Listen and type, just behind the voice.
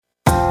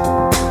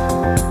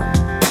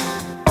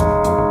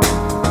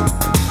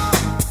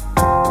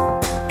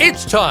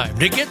time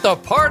to get the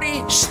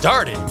party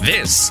started.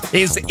 This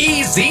is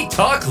Easy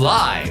Talk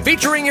Live,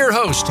 featuring your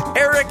host,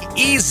 Eric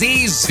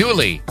Easy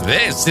Zuli.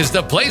 This is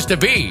the place to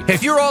be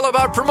if you're all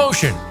about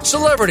promotion,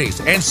 celebrities,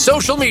 and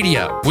social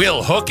media.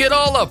 We'll hook it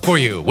all up for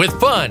you with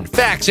fun,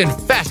 facts, and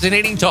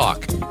fascinating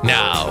talk.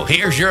 Now,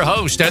 here's your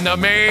host and the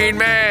main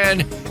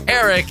man,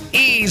 Eric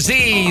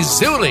Easy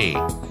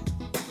Zuli.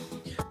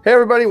 Hey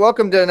everybody,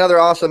 welcome to another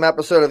awesome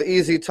episode of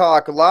Easy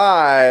Talk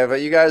Live. Are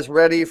you guys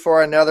ready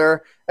for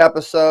another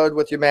episode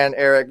with your man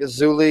Eric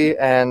Zuli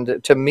and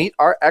to meet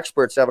our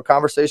experts, to have a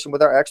conversation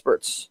with our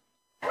experts?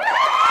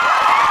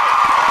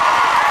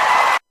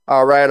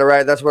 All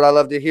right. That's what I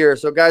love to hear.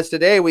 So guys,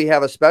 today we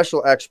have a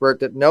special expert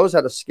that knows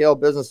how to scale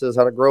businesses,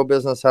 how to grow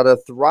business, how to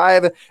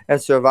thrive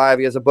and survive.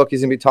 He has a book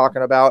he's going to be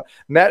talking about.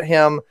 Met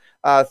him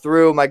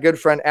through my good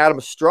friend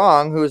Adam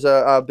Strong, who's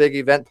a big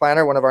event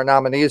planner, one of our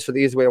nominees for the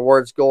Easy Way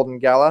Awards Golden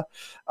Gala,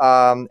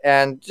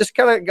 and just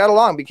kind of got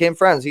along, became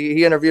friends.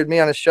 He interviewed me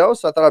on his show,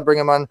 so I thought I'd bring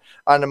him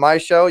onto my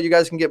show. You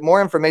guys can get more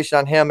information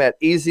on him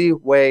at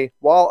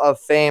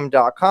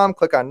easywaywalloffame.com.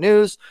 Click on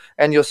news,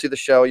 and you'll see the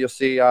show. You'll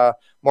see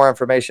more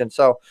information.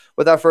 So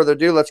without further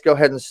ado, let's go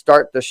ahead and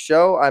start the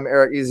show. I'm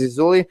Eric Easy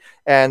Zuli,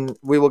 and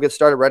we will get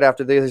started right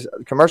after this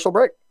commercial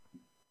break.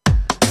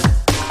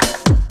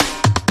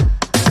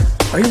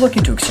 Are you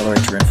looking to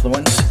accelerate your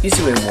influence?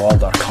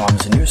 EasyWayWall.com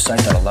is a new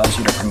site that allows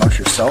you to promote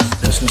yourself,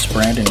 business,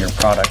 brand, and your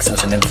products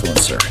as an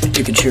influencer.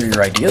 You can share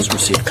your ideas,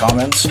 receive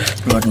comments,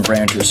 promote and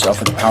brand yourself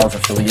with the power of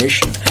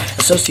affiliation.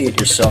 Associate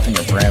yourself and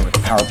your brand with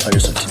the power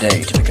players of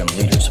today to become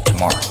leaders of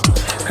tomorrow.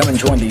 Come and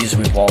join the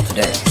EasyWay Wall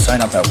today.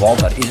 Sign up at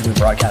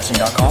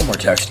wall.easywaybroadcasting.com or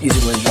text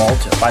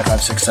EasyWayWall to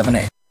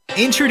 55678.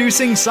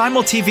 Introducing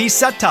SimulTV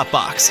Set-Top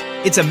Box.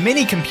 It's a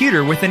mini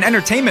computer with an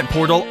entertainment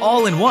portal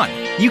all in one.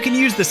 You can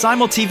use the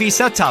SimulTV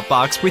Set-Top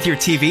Box with your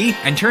TV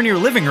and turn your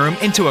living room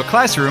into a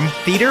classroom,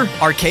 theater,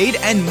 arcade,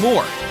 and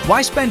more.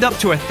 Why spend up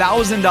to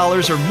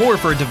 $1,000 or more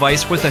for a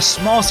device with a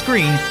small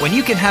screen when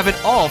you can have it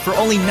all for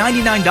only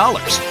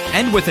 $99?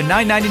 And with a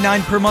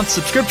 $9.99 per month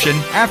subscription,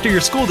 after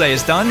your school day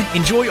is done,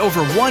 enjoy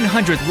over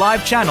 100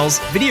 live channels,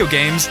 video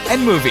games,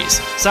 and movies.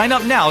 Sign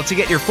up now to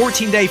get your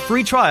 14-day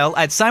free trial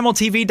at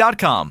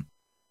simultv.com.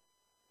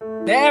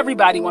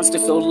 Everybody wants to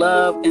feel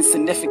loved and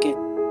significant.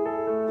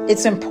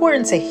 It's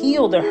important to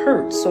heal the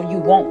hurt so you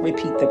won't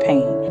repeat the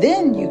pain.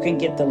 Then you can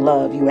get the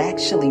love you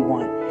actually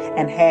want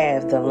and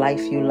have the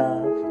life you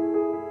love.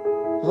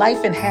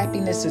 Life and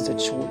happiness is a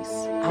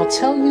choice. I'll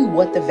tell you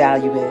what the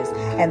value is,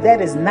 and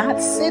that is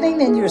not sitting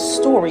in your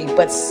story,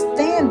 but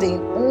standing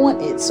on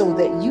it so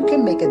that you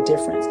can make a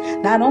difference,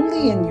 not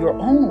only in your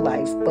own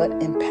life, but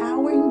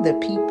empowering the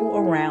people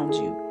around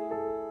you.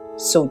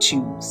 So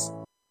choose.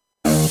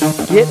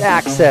 Get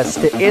access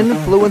to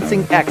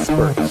influencing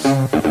experts.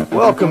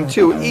 Welcome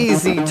to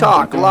Easy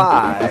Talk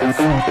Live.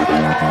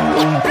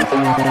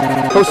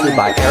 Hosted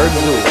by Eric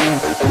Zuli.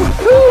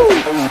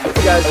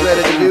 You guys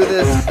ready to do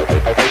this?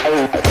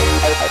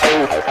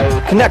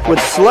 Connect with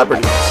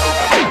celebrities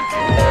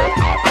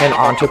and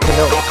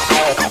entrepreneurs.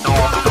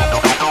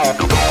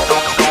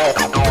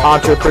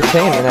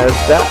 Entrepreneurship at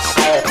its best.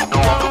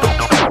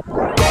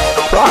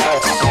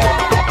 Products.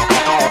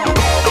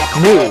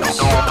 News.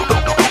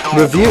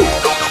 Reviews.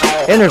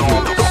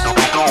 Interviews.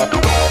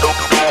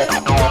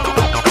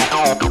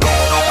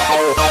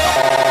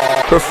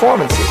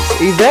 Performances.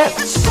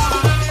 Events.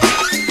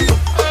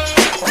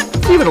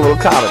 Even a little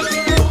comedy.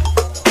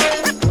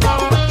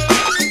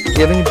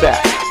 Giving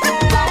back.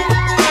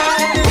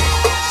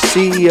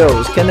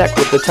 CEOs connect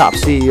with the top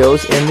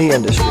CEOs in the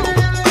industry.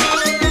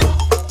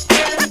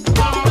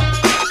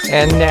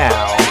 And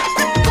now,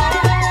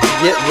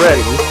 get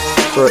ready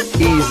for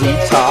Easy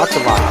Talk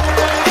Live.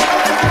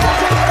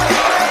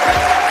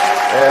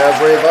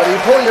 Everybody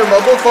pull your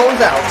mobile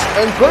phones out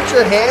and put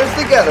your hands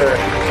together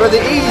for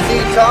the Easy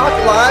Talk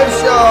Live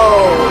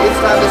show. It's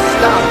time to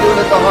stop doing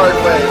it the hard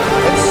way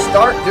and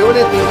start doing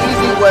it the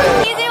easy way.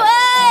 Easy way!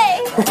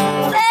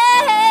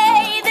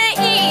 Hey, the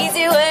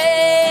easy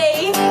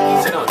way.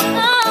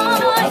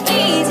 Oh,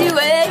 easy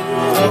way.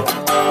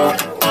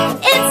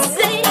 It's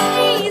the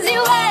easy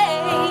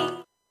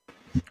way.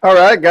 All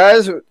right,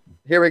 guys,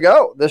 here we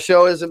go. The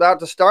show is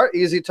about to start.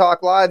 Easy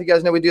Talk Live. You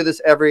guys know we do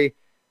this every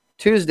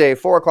Tuesday,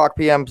 4 o'clock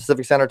p.m.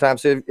 Pacific Standard Time.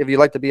 So if you'd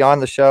like to be on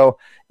the show,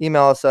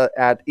 email us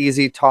at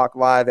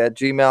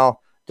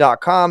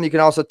easytalklive@gmail.com. You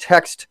can also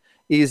text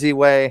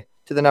EasyWay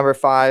to the number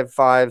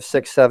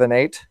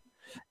 55678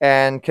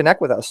 and connect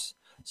with us.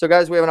 So,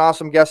 guys, we have an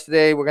awesome guest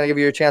today. We're going to give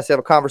you a chance to have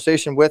a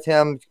conversation with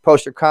him.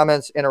 Post your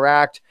comments,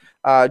 interact,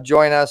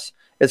 join us.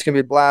 It's going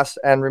to be a blast.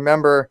 And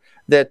remember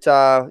that,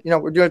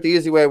 we're doing it the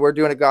easy way. We're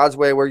doing it God's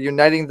way. We're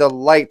uniting the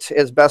light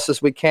as best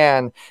as we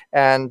can.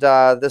 And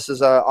this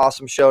is an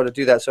awesome show to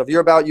do that. So if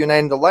you're about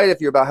uniting the light,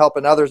 if you're about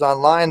helping others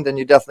online, then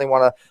you definitely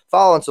want to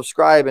follow and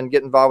subscribe and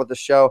get involved with the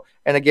show.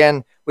 And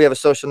again, we have a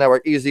social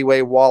network,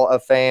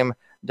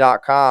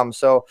 easywaywalloffame.com.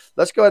 So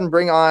let's go ahead and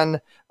bring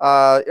on,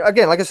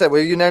 again, like I said,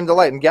 we're uniting the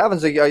light. And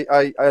Gavin's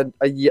a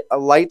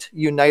light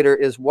uniter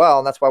as well.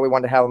 And that's why we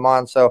wanted to have him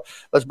on. So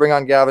let's bring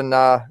on Gavin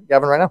right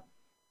now.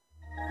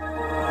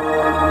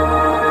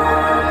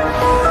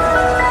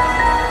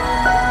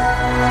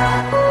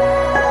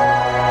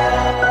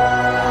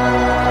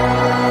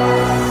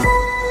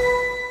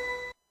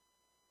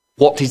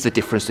 What is the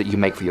difference that you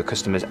make for your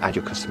customers and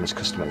your customers'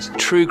 customers?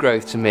 True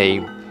growth to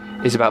me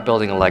is about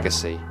building a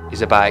legacy,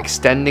 is about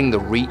extending the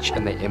reach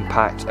and the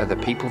impact of the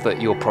people that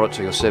your product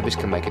or your service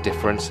can make a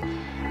difference,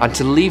 and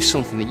to leave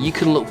something that you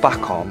can look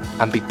back on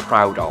and be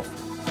proud of.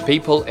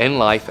 People in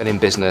life and in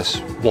business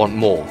want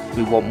more.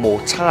 We want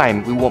more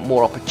time, we want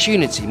more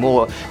opportunity,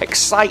 more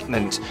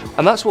excitement,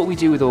 and that's what we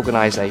do with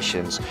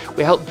organisations.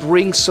 We help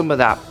bring some of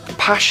that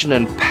passion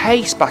and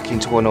pace back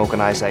into an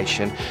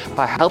organisation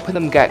by helping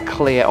them get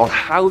clear on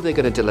how they're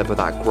going to deliver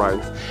that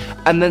growth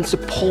and then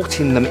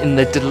supporting them in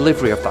the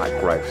delivery of that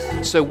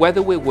growth. So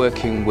whether we're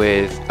working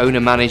with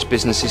owner-managed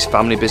businesses,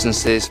 family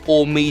businesses,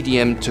 or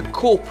medium to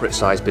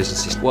corporate-sized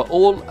businesses, we're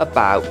all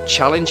about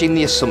challenging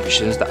the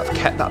assumptions that have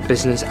kept that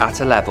business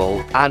at a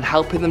level and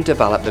helping them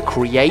develop the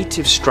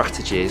creative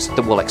strategies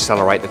that will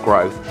accelerate the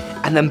growth,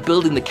 and then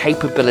building the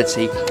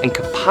capability and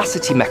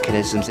capacity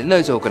mechanisms in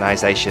those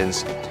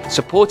organisations,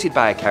 supported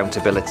by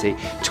accountability,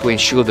 to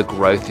ensure the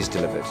growth is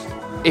delivered.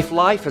 If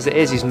life as it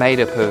is made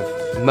up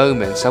of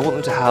moments, I want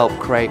them to help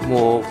create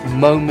more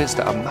moments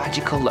that are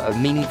magical, that are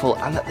meaningful,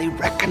 and that they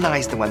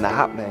recognise them when they're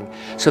happening,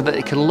 so that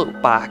they can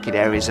look back in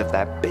areas of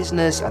their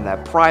business and their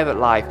private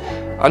life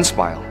and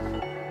smile.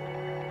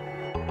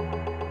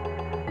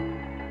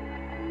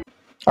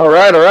 All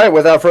right.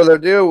 Without further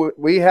ado,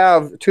 we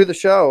have to the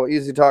show,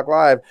 Easy Talk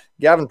Live,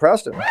 Gavin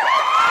Preston.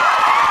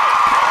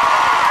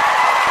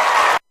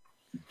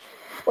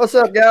 What's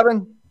up,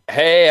 Gavin?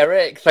 Hey,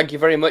 Eric. Thank you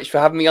very much for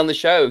having me on the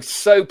show.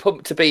 So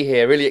pumped to be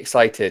here. Really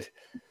excited.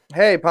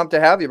 Hey, pumped to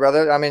have you,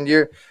 brother. I mean,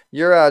 you're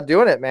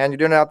doing it, man. You're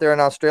doing it out there in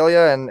Australia,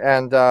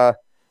 and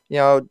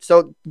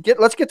so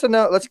let's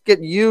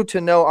get you to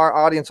know our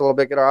audience a little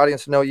bit. Get our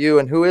audience to know you,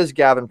 and who is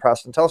Gavin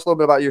Preston. Tell us a little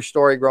bit about your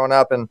story growing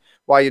up and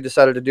why you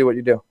decided to do what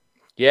you do.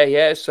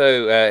 Yeah.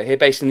 So here,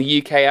 based in the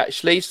UK,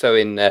 actually. So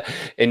in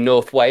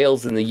North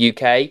Wales, in the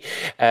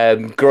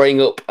UK.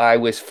 Growing up, I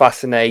was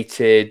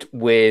fascinated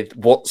with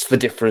what's the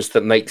difference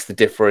that makes the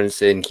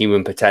difference in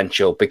human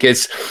potential.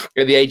 Because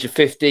at the age of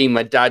 15,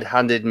 my dad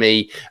handed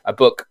me a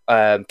book,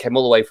 came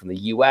all the way from the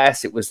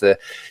US. It was the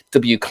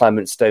W.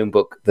 Clement Stone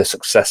book, The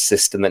Success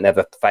System That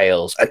Never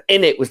Fails. And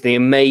in it was the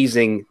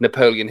amazing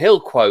Napoleon Hill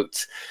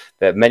quote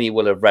that many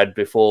will have read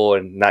before,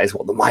 and that is,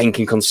 what the mind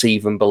can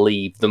conceive and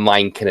believe, the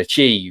mind can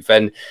achieve.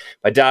 And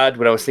my dad,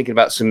 when I was thinking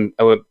about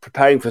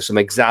preparing for some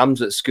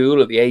exams at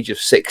school at the age of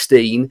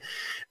 16,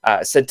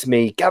 said to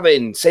me,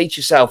 Gavin, say to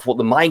yourself, what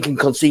the mind can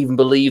conceive and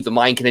believe, the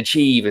mind can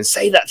achieve, and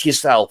say that to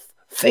yourself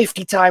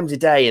 50 times a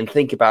day and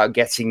think about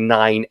getting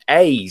 9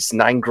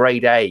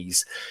 grade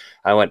A's.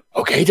 I went,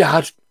 okay,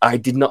 Dad. I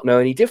did not know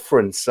any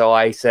difference. So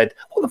I said,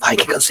 well, the mind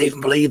can conceive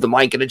and believe, the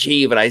mind can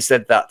achieve. And I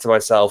said that to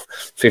myself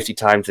 50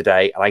 times a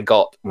day, and I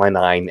got my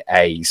 9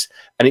 A's.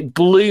 And it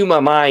blew my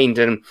mind.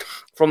 And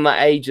from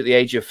that age, at the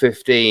age of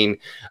 15,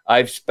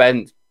 I've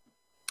spent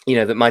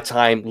my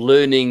time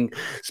learning,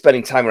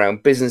 spending time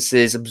around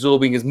businesses,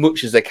 absorbing as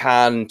much as I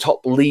can,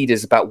 top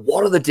leaders, about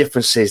what are the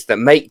differences that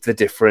make the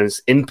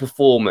difference in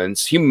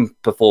performance, human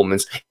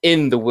performance,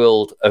 in the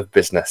world of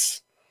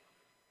business.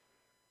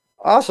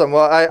 Awesome.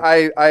 Well,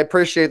 I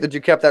appreciate that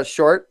you kept that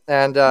short,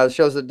 and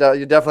shows that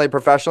you're definitely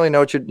professional. You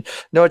know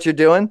what you're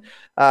doing.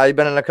 You've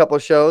been in a couple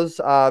of shows,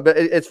 but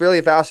it's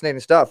really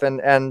fascinating stuff.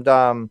 And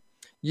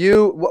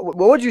what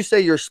would you say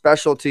your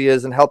specialty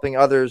is in helping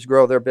others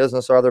grow their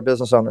business, or other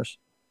business owners?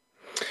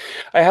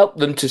 I help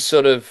them to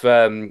sort of,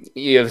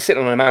 sit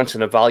on a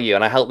mountain of value,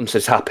 and I help them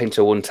to tap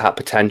into untapped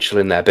potential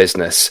in their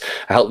business.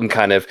 I help them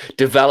kind of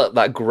develop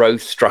that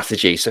growth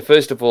strategy. So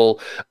first of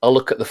all, I'll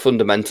look at the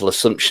fundamental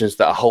assumptions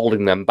that are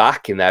holding them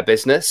back in their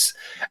business.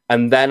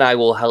 And then I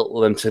will help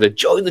them to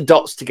join the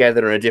dots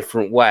together in a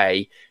different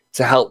way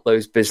to help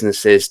those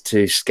businesses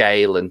to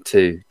scale and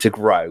to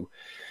grow.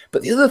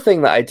 But the other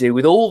thing that I do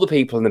with all the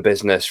people in the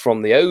business,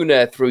 from the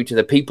owner through to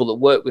the people that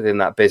work within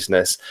that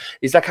business,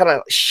 is I kind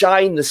of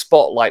shine the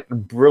spotlight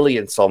with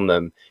brilliance on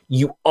them.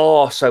 You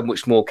are so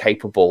much more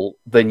capable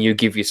than you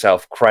give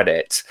yourself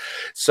credit.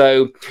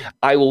 So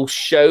I will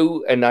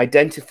show and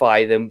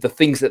identify them the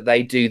things that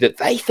they do that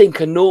they think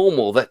are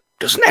normal, that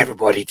doesn't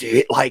everybody do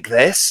it like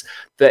this,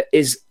 that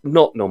is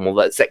not normal,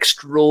 that's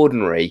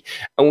extraordinary.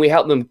 And we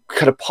help them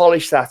kind of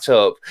polish that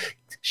up,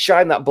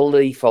 shine that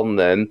belief on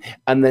them,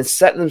 and then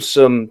set them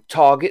some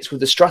targets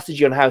with a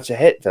strategy on how to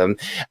hit them,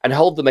 and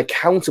hold them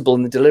accountable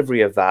in the delivery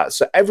of that.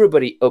 So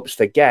everybody ups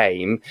the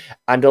game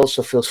and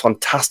also feels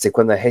fantastic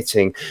when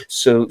they're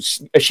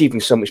achieving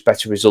so much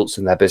better results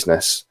in their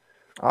business.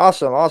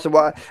 Awesome.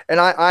 Well, and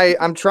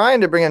I'm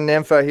trying to bring in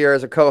Nympha here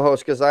as a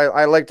co-host, because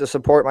I like to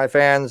support my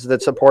fans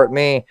that support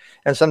me,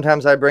 and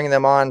sometimes I bring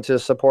them on to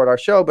support our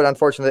show, but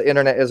unfortunately the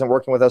internet isn't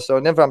working with us. So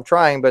Nympha, I'm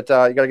trying, but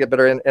you got to get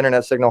better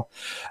internet signal.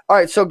 All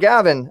right. So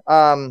Gavin,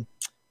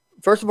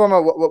 first of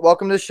all,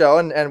 welcome to the show,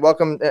 and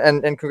welcome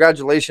and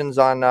congratulations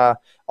on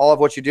all of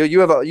what you do.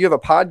 You have a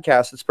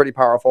podcast that's pretty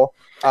powerful.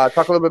 Talk a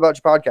little bit about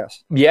your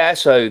podcast. Yeah,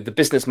 so the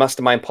Business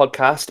Mastermind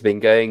podcast,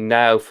 been going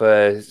now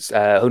for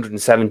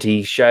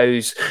 170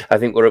 shows. I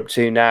think we're up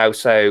to now.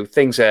 So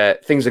things are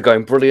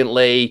going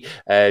brilliantly.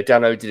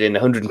 Downloaded in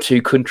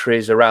 102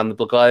 countries around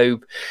the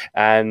globe,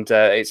 and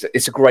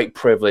it's a great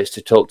privilege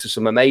to talk to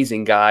some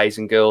amazing guys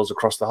and girls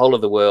across the whole of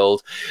the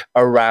world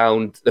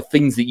around the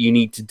things that you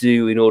need to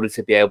do in order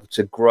to be able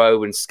to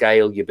grow and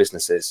scale your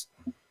businesses.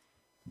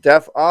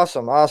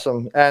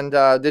 Awesome. And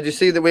did you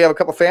see that we have a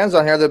couple fans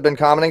on here that have been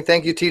commenting?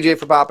 Thank you, TJ,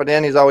 for popping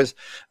in. He's always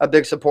a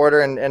big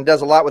supporter and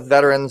does a lot with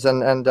veterans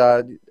and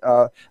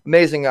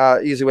amazing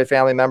Easy Way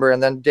family member.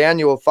 And then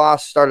Daniel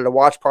Foss started a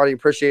watch party.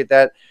 Appreciate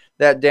that,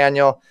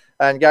 Daniel.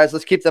 And guys,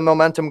 let's keep the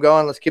momentum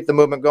going. Let's keep the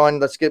movement going.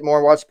 Let's get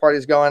more watch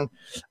parties going.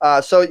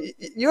 So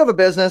you have a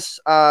business.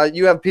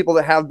 You have people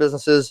that have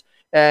businesses,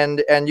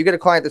 and you get a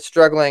client that's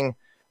struggling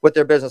with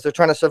their business. They're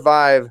trying to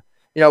survive.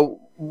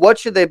 What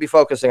should they be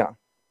focusing on?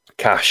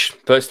 Cash.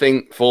 First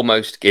thing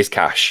foremost is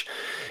cash.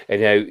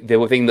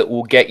 The thing that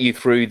will get you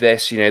through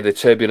this, the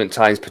turbulent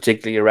times,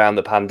 particularly around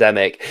the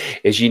pandemic,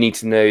 is you need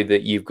to know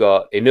that you've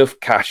got enough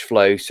cash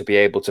flow to be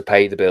able to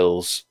pay the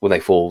bills when they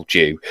fall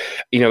due.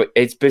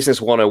 It's business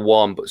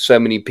 101, but so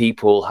many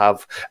people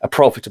have a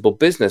profitable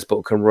business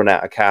but can run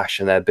out of cash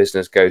and their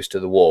business goes to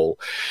the wall.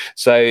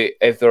 So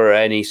if there are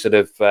any sort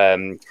of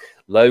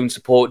loan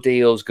support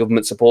deals,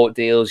 government support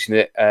deals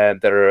that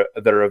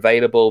are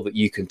available that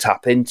you can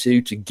tap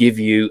into to give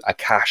you a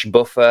cash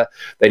buffer,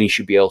 then you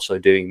should be also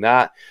doing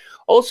that.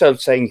 Also, I'm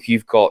saying if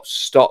you've got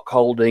stock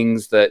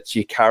holdings that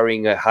you're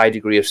carrying a high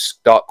degree of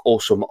stock or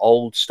some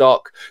old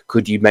stock,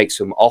 could you make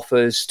some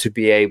offers to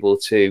be able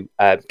to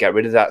get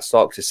rid of that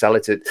stock, to sell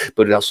it,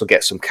 but also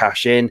get some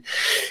cash in?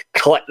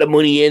 Collect the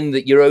money in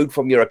that you're owed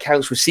from your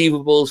accounts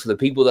receivables for the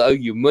people that owe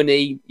you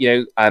money,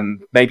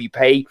 maybe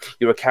pay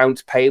your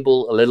accounts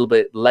payable a little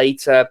bit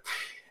later.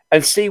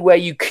 And see where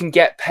you can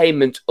get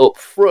payment up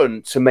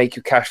front to make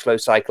your cash flow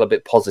cycle a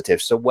bit positive.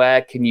 So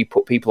where can you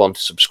put people onto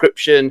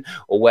subscription,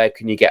 or where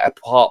can you get a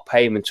part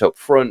payment up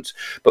front?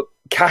 But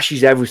cash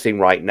is everything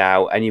right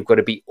now, and you've got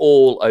to be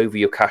all over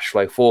your cash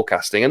flow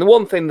forecasting. And the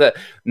one thing that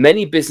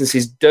many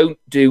businesses don't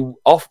do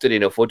often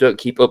enough or don't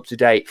keep up to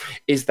date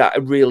is that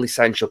a real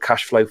essential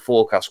cash flow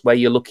forecast, where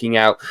you're looking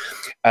out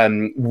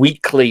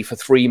weekly for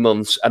 3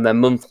 months and then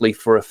monthly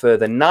for a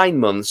further 9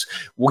 months.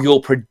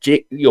 You'll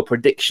predict your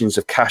predictions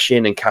of cash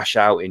in and cash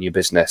out in your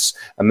business,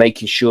 and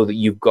making sure that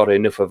you've got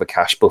enough of a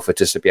cash buffer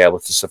to be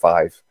able to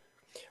survive.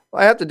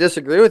 I have to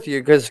disagree with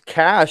you, because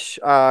cash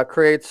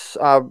creates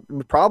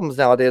problems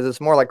nowadays. It's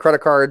more like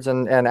credit cards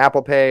and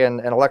Apple Pay and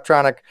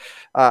electronic.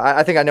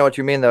 I think I know what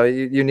you mean, though.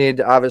 You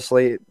need,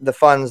 obviously, the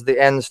funds, the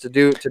ends to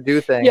do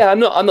things. Yeah, I'm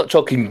not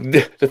talking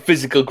the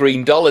physical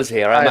green dollars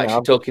here. I'm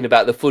actually talking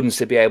about the funds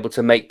to be able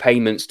to make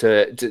payments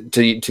to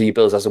your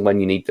bills as and when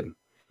you need them.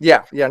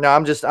 Yeah. No,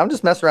 I'm just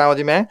messing around with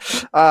you, man.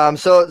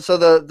 So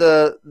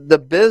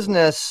the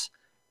business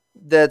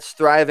that's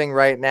thriving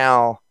right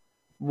now,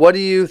 what do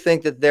you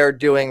think that they're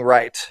doing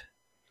right?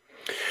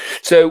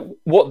 So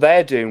what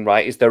they're doing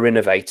right is they're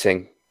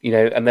innovating.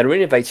 And they're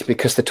innovating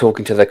because they're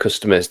talking to their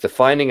customers. They're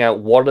finding out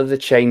what are the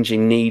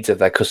changing needs of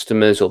their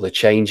customers or the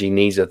changing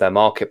needs of their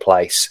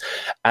marketplace.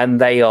 And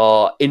they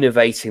are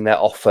innovating their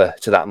offer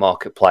to that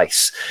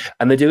marketplace.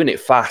 And they're doing it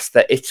fast.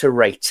 They're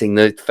iterating.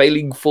 They're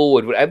failing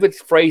forward, whatever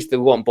phrase they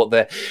want, but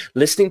they're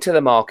listening to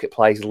the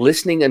marketplace,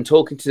 listening and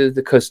talking to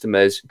the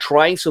customers,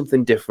 trying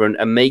something different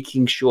and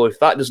making sure if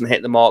that doesn't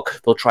hit the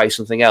mark, they'll try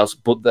something else.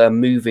 But they're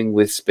moving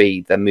with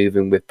speed. They're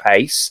moving with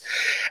pace.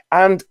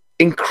 And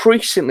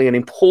increasingly and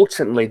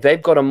importantly,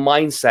 they've got a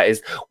mindset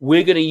is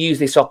we're going to use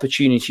this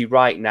opportunity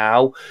right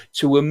now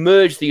to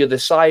emerge the other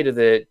side of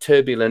the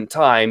turbulent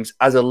times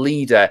as a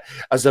leader,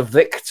 as a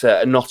victor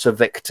and not a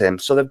victim.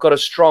 So they've got a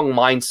strong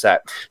mindset.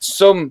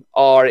 Some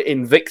are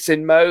in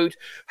victim mode.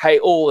 Hey,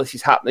 all this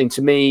is happening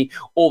to me,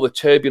 all the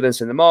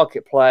turbulence in the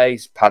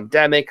marketplace,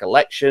 pandemic,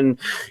 election,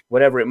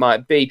 whatever it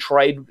might be,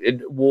 trade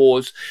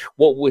wars.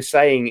 What we're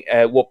saying,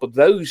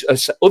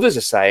 others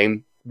are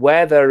saying,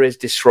 where there is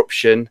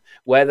disruption,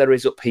 where there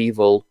is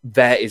upheaval,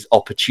 there is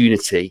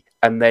opportunity.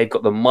 And they've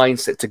got the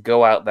mindset to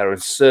go out there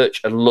and search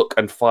and look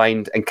and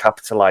find and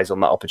capitalize on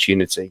that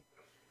opportunity.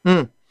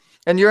 And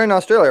you're in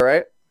Australia,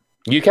 right?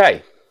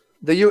 UK.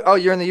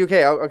 You're in the UK.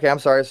 Oh, okay, I'm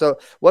sorry. So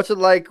what's it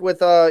like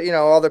with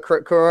all the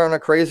corona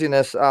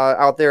craziness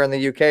out there in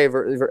the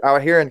UK?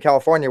 Out here in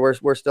California,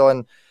 we're still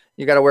in,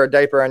 you got to wear a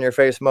diaper on your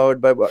face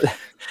mode, but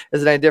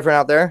is it any different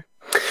out there?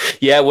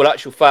 Yeah, well,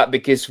 actual fact,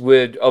 because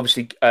we're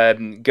obviously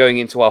going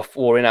into our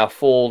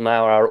fall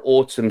now, our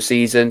autumn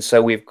season.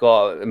 So we've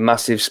got a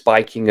massive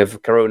spiking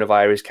of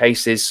coronavirus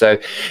cases. So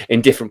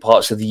in different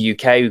parts of the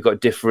UK, we've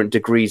got different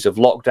degrees of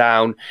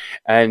lockdown.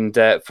 And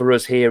for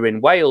us here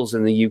in Wales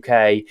in the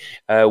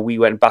UK, we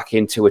went back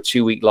into a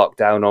 2-week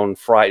lockdown on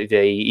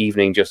Friday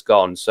evening just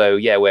gone. So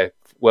yeah, we're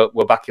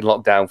back in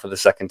lockdown for the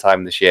second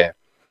time this year.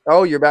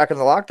 Oh, you're back in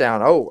the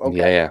lockdown. Oh,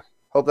 okay. Yeah.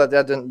 Hope that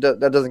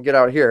doesn't get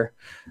out here.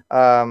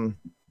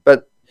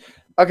 But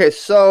okay,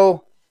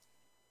 so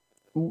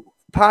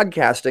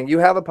podcasting. You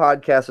have a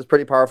podcast that's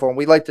pretty powerful, and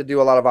we like to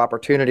do a lot of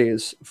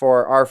opportunities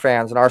for our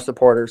fans and our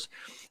supporters.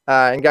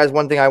 And guys,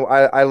 one thing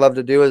I love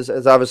to do is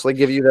obviously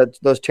give you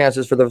those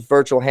chances for the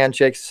virtual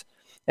handshakes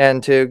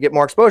and to get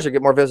more exposure,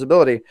 get more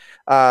visibility.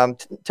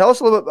 Tell us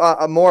a little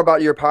bit more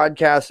about your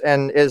podcast,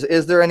 and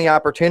is there any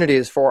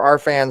opportunities for our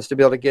fans to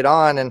be able to get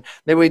on, and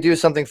maybe we do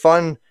something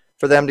fun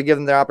for them to give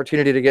them the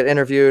opportunity to get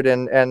interviewed,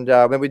 and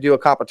maybe we do a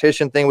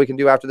competition thing we can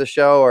do after the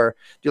show, or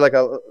do like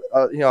a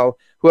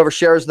whoever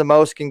shares the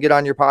most can get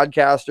on your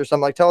podcast or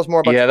something. Like, tell us more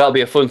about. Yeah, that'll be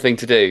a fun thing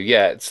to do.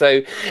 Yeah.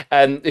 So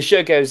the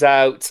show goes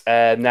out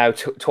now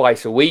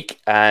twice a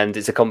week, and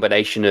it's a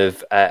combination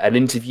of an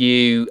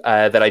interview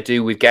that I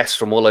do with guests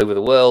from all over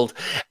the world,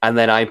 and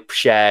then I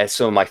share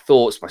some of my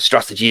thoughts, my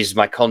strategies,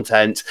 my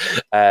content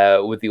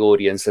with the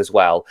audience as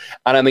well.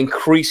 And I'm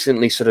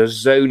increasingly sort of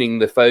zoning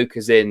the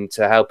focus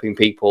into helping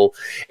people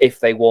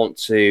if they want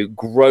to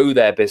grow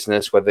their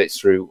business, whether it's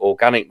through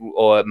organic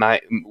or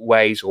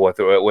ways, or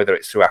whether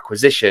it's through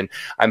acquisition.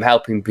 I'm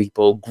helping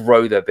people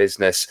grow their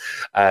business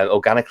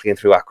organically and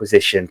through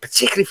acquisition,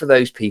 particularly for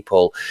those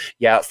people.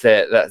 Yeah,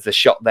 that's the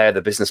shot there.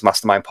 The Business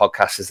Mastermind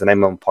podcast is the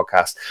name of my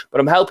podcast.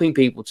 But I'm helping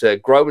people to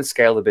grow and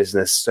scale the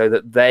business so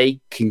that they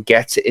can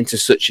get it into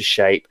such a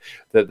shape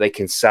that they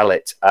can sell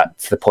it at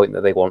the point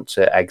that they want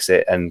to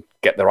exit and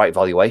get the right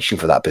valuation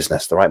for that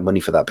business, the right money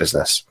for that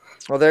business.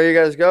 Well, there you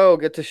guys go.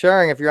 Get to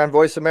sharing. If you're on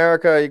Voice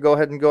America, you go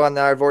ahead and go on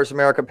our Voice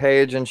America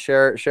page and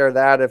share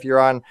that. If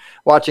you're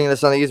watching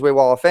this on the Easyway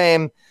Wall of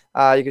Fame,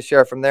 you can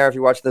share it from there. If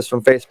you watch this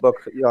from Facebook,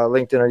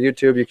 LinkedIn, or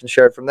YouTube, you can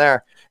share it from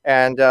there.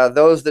 And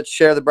those that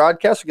share the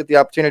broadcast will get the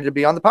opportunity to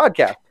be on the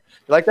podcast.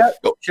 You like that?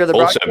 Share the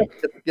broadcast,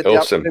 get the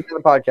opportunity to be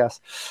on the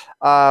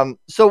podcast.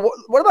 So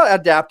what about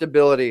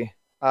adaptability,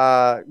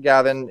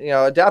 Gavin?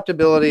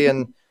 Adaptability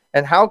and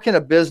how can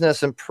a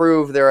business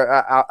improve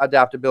their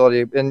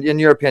adaptability in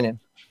your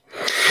opinion?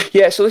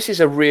 Yeah, so this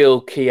is a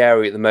real key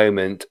area at the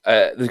moment.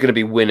 There's going to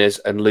be winners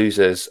and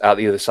losers out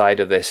the other side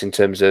of this in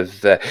terms of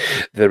the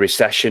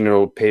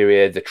recessional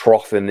period, the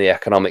trough in the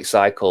economic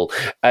cycle,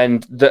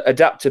 and the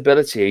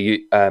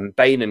adaptability.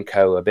 Bain &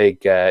 Co., a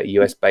big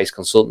US-based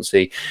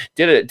consultancy,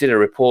 did a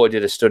report,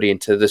 did a study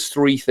into there's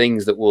 3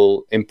 things that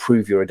will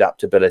improve your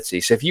adaptability.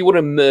 So if you want to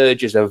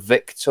emerge as a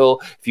victor,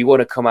 if you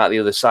want to come out the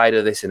other side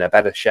of this in a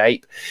better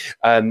shape,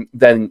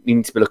 then you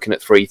need to be looking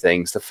at 3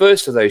 things. The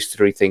first of those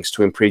 3 things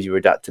to improve your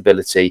adaptability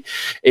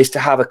is to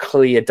have a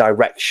clear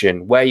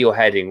direction, where you're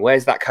heading.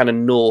 Where's that kind of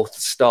North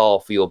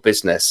Star for your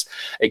business?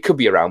 It could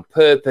be around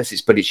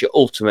purpose, but it's your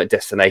ultimate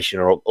destination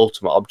or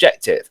ultimate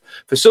objective.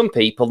 For some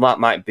people, that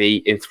might be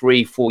in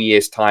 3-4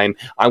 years' time,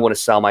 I want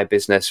to sell my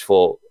business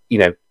for,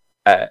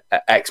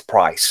 X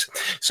price.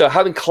 So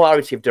having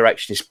clarity of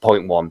direction is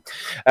point 1.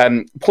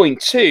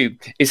 Point 2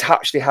 is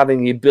actually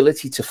having the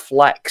ability to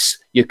flex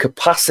your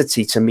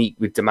capacity to meet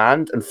with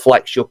demand and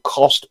flex your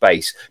cost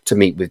base to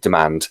meet with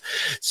demand.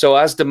 So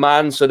as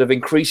demand sort of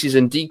increases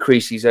and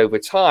decreases over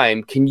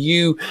time, can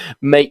you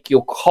make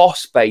your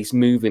cost base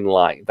moving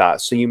like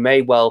that? So you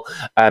may well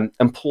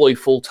employ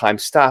full-time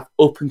staff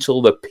up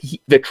until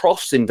the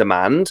troughs in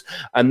demand,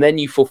 and then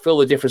you fulfill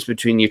the difference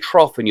between your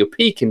trough and your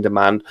peak in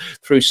demand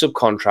through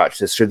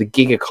subcontractors, through the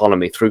gig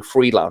economy, through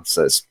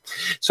freelancers.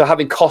 So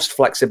having cost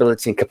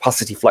flexibility and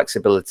capacity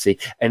flexibility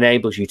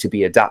enables you to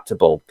be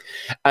adaptable.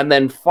 And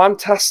then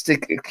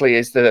fantastically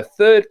is the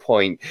third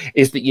point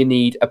is that you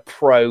need a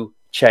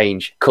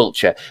pro-change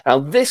culture. Now,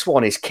 this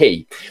one is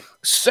key.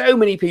 So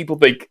many people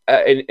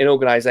in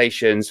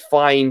organizations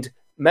find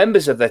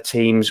members of their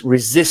teams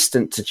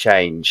resistant to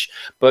change.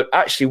 But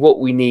actually what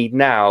we need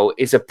now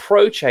is a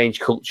pro-change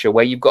culture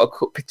where you've got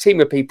a team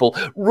of people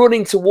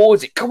running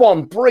towards it. Come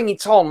on, bring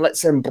it on.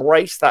 Let's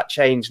embrace that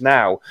change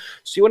now.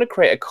 So you want to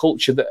create a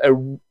culture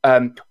that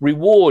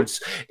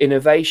rewards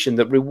innovation,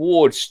 that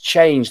rewards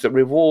change, that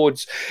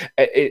rewards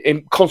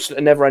in constant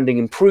and never-ending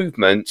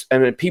improvement,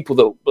 and people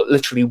that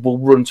literally will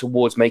run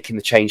towards making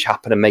the change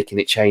happen and making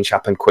it change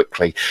happen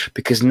quickly.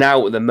 Because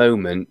now at the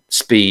moment,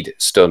 speed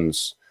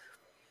stuns.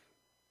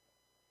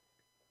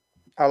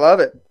 I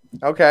love it.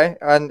 Okay,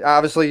 and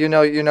obviously you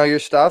know your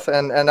stuff,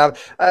 and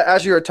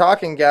as you were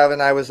talking, Gavin,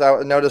 I was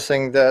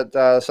noticing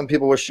that some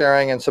people were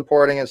sharing and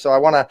supporting it. So I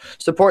want to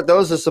support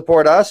those that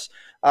support us.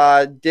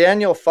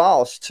 Daniel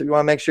Faust, you want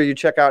to make sure you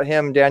check out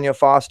him, Daniel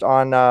Faust,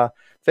 on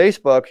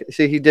Facebook.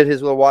 See, he did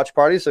his little watch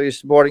party, so he's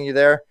supporting you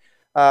there,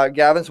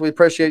 Gavin. So we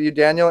appreciate you,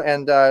 Daniel,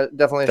 and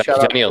definitely a shout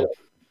out. Daniel.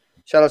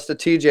 Shout outs to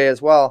TJ as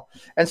well.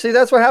 And see,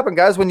 that's what happened,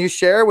 guys. When you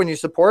share, when you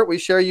support, we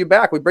share you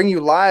back. We bring you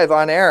live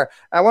on air.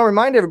 I want to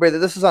remind everybody that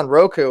this is on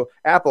Roku,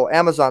 Apple,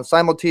 Amazon,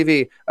 Simul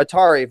TV,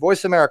 Atari,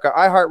 Voice America,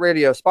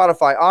 iHeartRadio,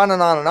 Spotify, on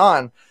and on and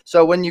on.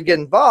 So when you get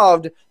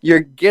involved,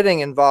 you're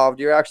getting involved.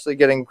 You're actually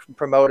getting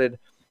promoted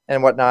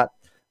and whatnot.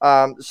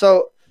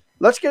 So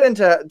let's get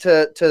into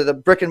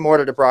the brick and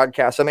mortar to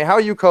broadcast. I mean, how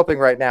are you coping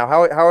right now?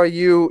 How are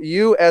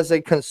you as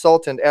a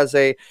consultant, as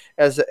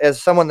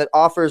someone that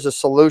offers a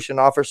solution,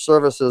 offers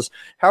services?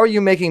 How are you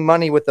making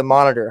money with the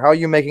monitor? How are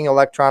you making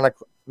electronic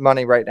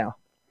money right now?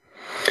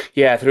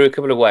 Yeah, through a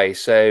couple of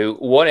ways. So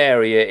one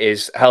area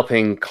is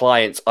helping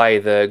clients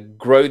either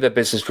grow their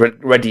business,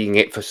 readying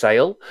it for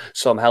sale.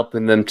 So I'm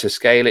helping them to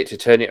scale it, to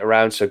turn it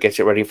around, so get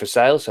it ready for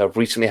sale. So I've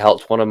recently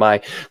helped one of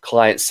my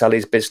clients sell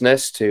his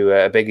business to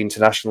a big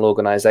international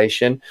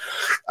organization.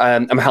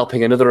 I'm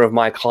helping another of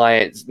my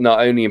clients not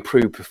only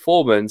improve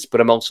performance,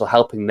 but I'm also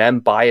helping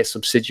them buy a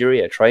subsidiary,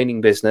 a training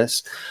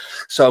business.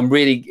 So I'm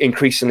really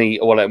increasingly,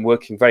 well, I'm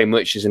working very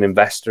much as an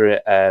investor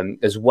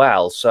as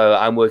well. So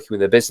I'm working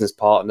with a business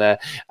partner,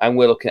 and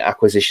we're looking at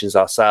acquisitions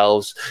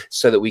ourselves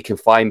so that we can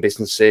find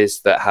businesses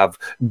that have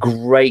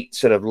great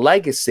sort of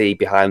legacy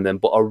behind them,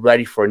 but are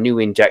ready for a new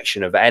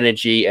injection of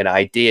energy and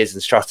ideas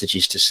and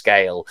strategies to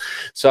scale.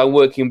 So I'm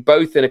working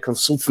both in a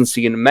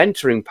consultancy and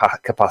mentoring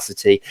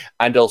capacity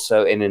and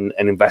also in an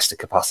investor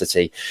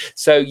capacity.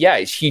 So yeah,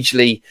 it's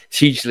hugely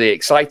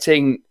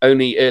exciting.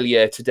 Only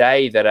earlier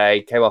today that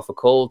I came off a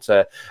call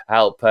to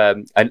help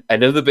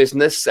another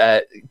business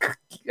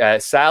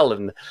sell,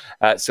 and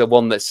so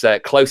one that's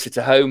closer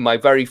to home. My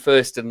very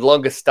first and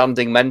longest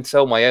standing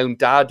mentor, my own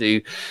dad,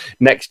 who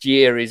next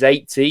year is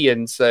 80,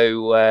 and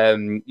so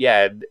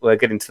we're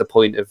getting to the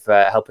point of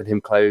helping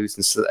him close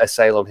a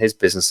sale on his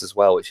business as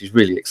well, which is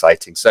really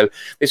exciting. So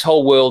this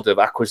whole world of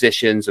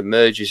acquisitions and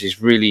mergers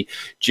is really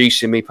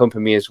juicing me,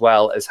 pumping me, as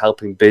well as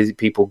helping busy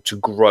people to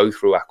grow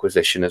through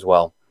acquisition as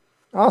well.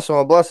 Awesome.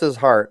 Well, bless his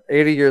heart.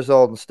 80 years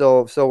old and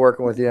still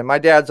working with you. And my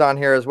dad's on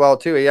here as well,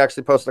 too. He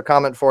actually posted a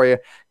comment for you.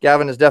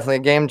 Gavin is definitely a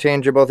game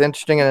changer, both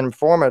interesting and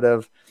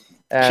informative.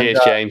 And, cheers,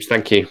 James.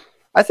 Thank you.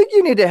 I think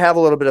you need to have a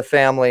little bit of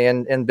family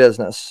in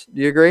business.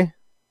 Do you agree?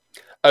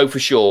 Oh, for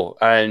sure.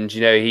 And,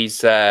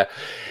 he's been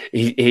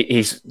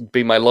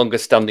my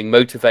longest standing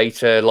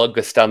motivator,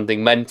 longest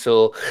standing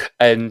mentor,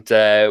 and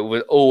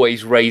will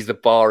always raise the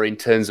bar in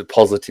terms of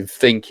positive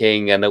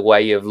thinking and a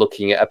way of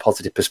looking at a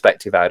positive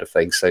perspective out of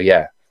things. So,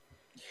 yeah.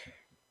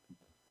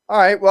 All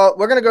right. Well,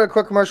 we're going to go to a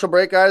quick commercial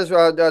break, guys.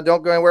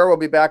 Don't go anywhere. We'll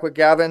be back with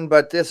Gavin,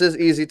 but this is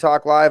Easy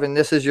Talk Live, and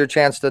this is your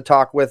chance to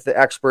talk with the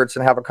experts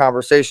and have a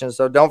conversation.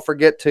 So don't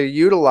forget to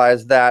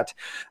utilize that.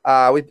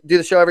 We do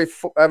the show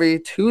every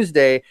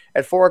Tuesday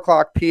at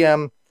 4:00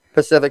 p.m.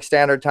 Pacific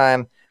Standard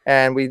Time,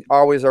 and we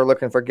always are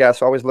looking for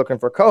guests, always looking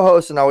for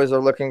co-hosts, and always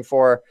are looking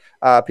for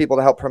people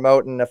to help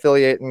promote and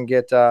affiliate and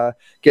get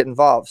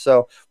involved.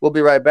 So we'll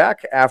be right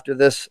back after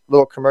this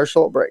little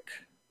commercial break.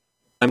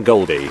 I'm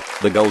Goldie,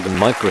 the golden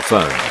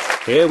microphone.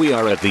 Here we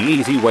are at the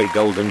Easy Way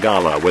Golden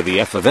Gala with the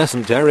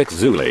effervescent Eric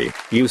Zuli.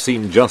 You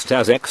seem just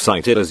as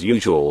excited as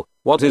usual.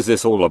 What is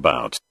this all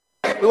about?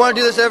 We want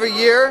to do this every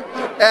year,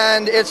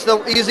 and it's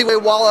the Easy Way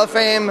Wall of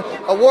Fame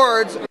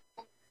Awards.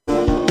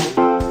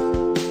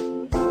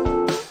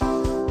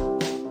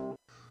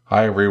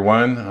 Hi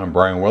everyone, I'm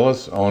Brian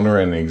Willis, owner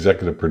and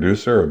executive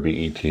producer of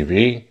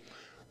BETV.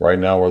 Right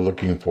now we're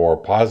looking for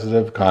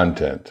positive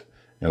content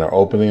and are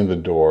opening the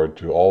door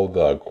to all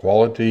the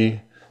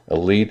quality,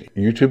 elite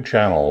YouTube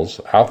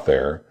channels out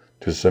there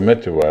to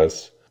submit to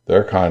us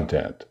their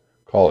content.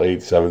 Call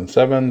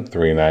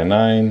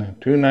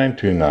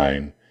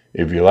 877-399-2929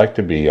 if you'd like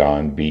to be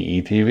on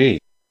BETV.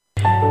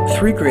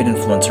 3 great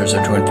influencers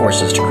have joined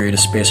forces to create a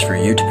space for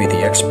you to be the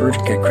expert,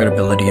 get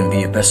credibility, and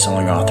be a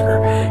best-selling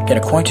author. Get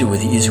acquainted with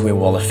the EasyWay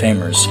Wall of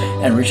Famers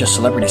and reach a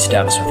celebrity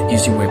status with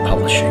EasyWay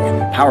Publishing,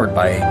 powered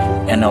by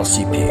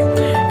NLCP.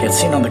 Get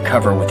seen on the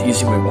cover with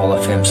EasyWay Wall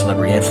of Fame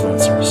celebrity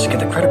influencers. Get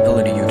the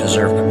credibility you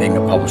deserve by being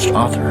a published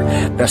author,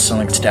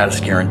 best-selling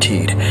status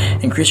guaranteed.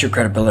 Increase your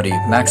credibility,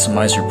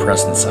 maximize your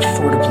presence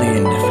affordably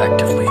and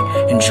effectively.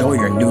 Enjoy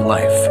your new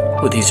life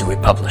with EasyWay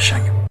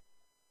Publishing.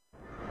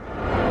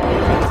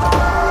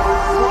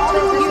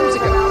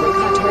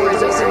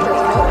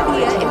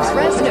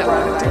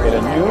 In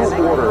a new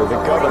order, the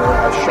governor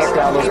has shut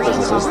down those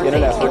businesses in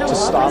an effort to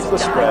stop the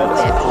spread of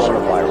the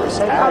coronavirus,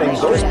 adding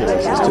those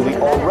businesses to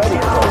the already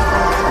closed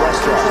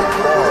restaurants,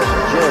 bars,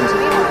 gyms,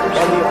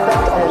 and the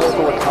effect on the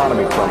local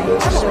economy from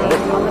this is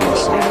significant.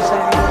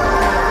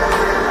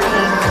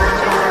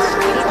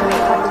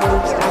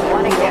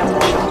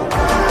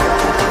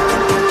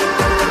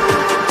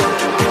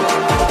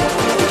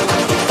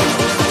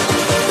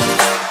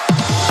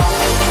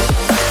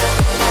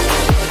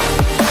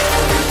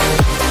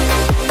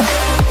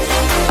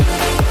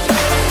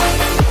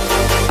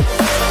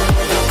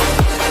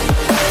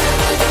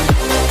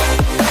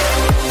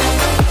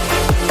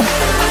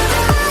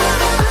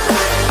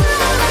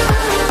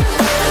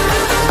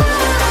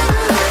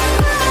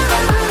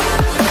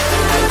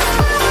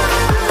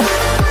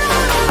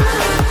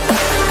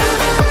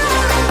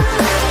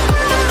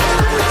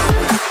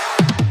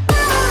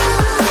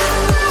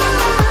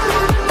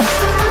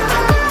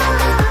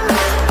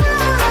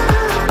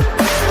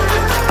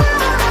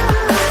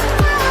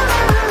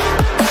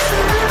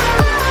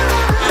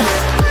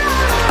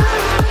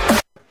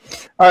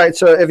 All right,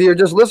 so if you're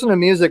just listening to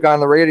music on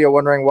the radio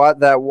wondering what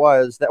that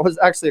was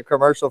actually a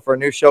commercial for a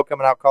new show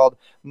coming out called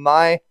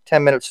My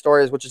 10 Minute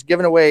Stories, which is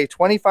giving away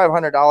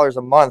 $2,500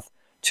 a month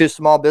to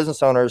small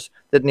business owners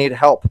that need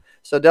help.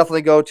 So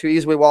definitely go to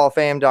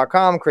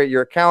easywaywalloffame.com, create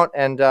your account,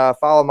 and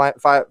follow my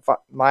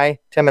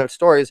 10-minute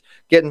stories.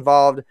 Get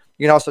involved.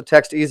 You can also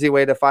text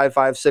EasyWay to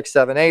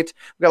 55678.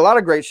 We've got a lot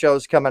of great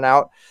shows coming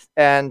out,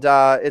 and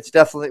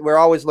we're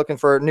always looking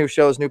for new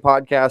shows, new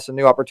podcasts, and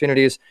new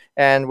opportunities.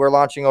 And we're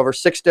launching over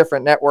 6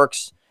 different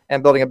networks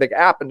and building a big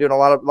app and doing a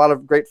lot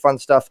of great fun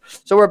stuff.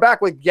 So we're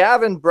back with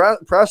Gavin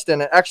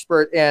Preston, an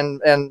expert in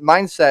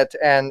mindset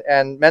and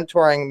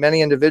mentoring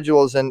many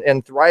individuals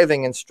in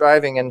thriving and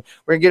striving. And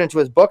we're gonna get into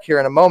his book here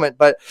in a moment.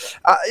 But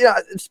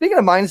speaking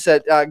of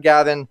mindset,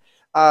 Gavin,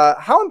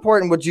 how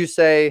important would you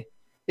say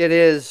it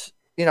is,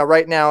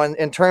 right now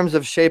in terms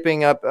of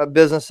shaping up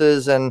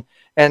businesses and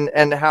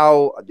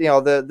how,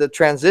 the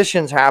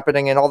transitions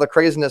happening and all the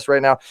craziness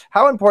right now?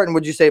 How important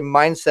would you say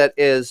mindset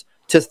is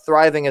to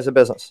thriving as a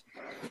business?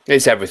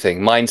 It's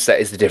everything. Mindset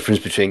is the difference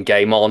between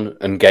game on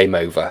and game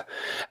over.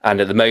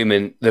 And at the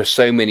moment, there's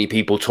so many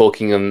people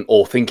talking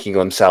or thinking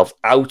themselves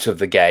out of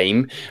the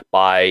game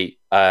by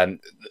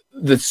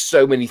there's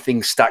so many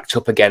things stacked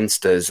up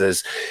against us,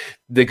 as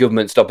the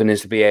government stopping us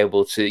to be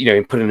able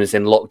to, putting us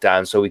in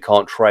lockdown so we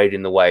can't trade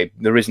in the way.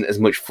 There isn't as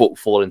much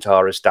footfall into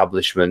our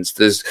establishments.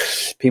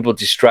 There's people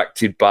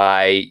distracted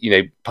by,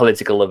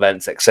 political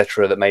events,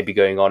 etc., that may be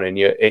going on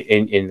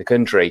in the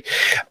country.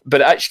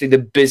 But actually, the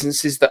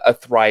businesses that are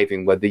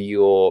thriving, whether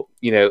you're,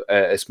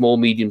 a small,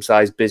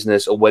 medium-sized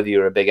business or whether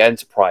you're a big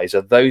enterprise,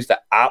 are those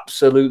that are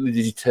absolutely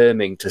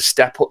determined to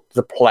step up to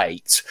the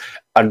plate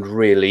and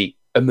really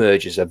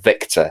emerge as a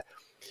victor.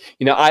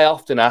 I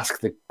often ask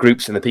the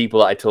groups and the people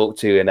that I talk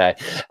to and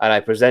I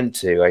present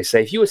to, I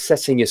say, if you were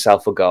setting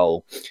yourself a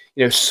goal,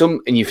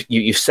 and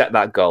you've set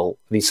that goal,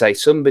 and you say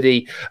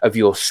somebody of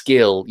your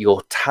skill,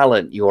 your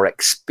talent, your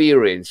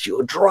experience,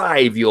 your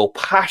drive, your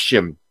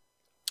passion,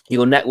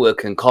 your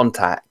network and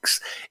contacts,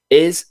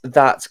 is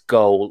that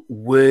goal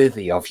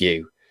worthy of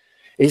you?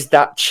 Is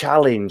that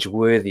challenge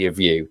worthy of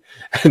you?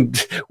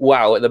 And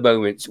wow, at the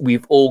moment,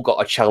 we've all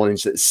got a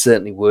challenge that's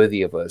certainly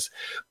worthy of us.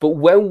 But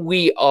when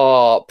we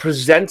are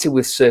presented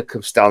with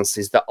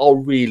circumstances that are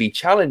really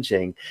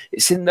challenging,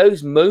 it's in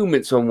those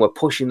moments when we're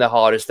pushing the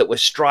hardest, that we're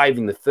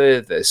striving the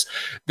furthest,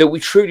 that we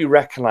truly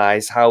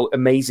recognize how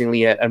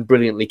amazingly and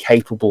brilliantly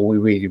capable we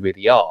really,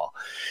 really are.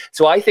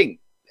 So I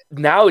think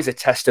now is a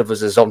test of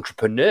us as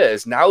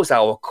entrepreneurs. Now is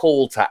our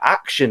call to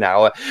action,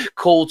 our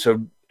call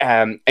to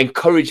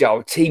encourage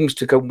our teams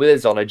to come with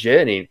us on a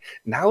journey.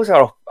 Now is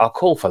our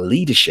call for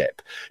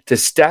leadership to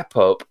step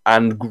up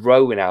and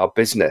grow in our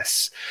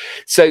business.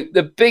 So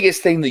the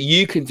biggest thing that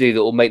you can do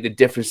that will make the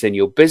difference in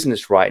your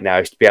business right now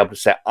is to be able to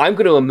say, I'm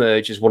going to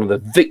emerge as one of the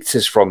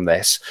victors from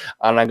this,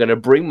 and I'm going to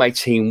bring my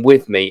team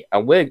with me,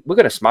 and we're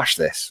going to smash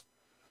this.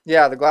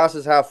 Yeah, the glass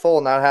is half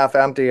full, not half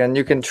empty, and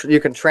you can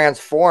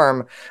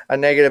transform a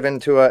negative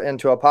into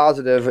a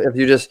positive if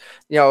you just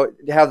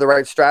have the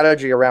right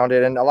strategy around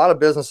it. And a lot of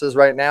businesses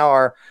right now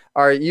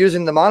are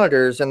using the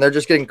monitors, and they're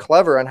just getting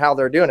clever on how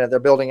they're doing it. They're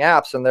building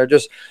apps, and they're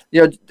just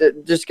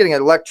just getting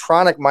an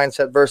electronic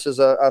mindset versus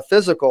a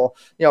physical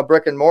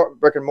brick and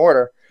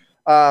mortar.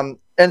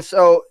 And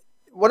so,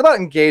 what about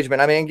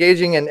engagement? I mean,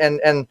 engaging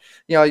and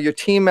your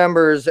team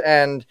members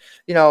and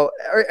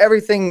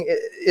everything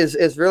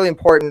is really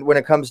important when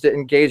it comes to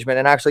engagement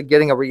and actually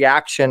getting a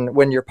reaction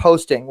when you're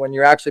posting, when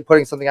you're actually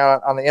putting something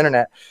out on the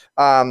internet.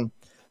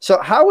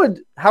 So how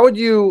would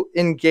you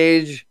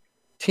engage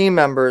team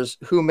members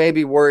who may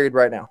be worried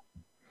right now?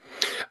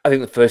 I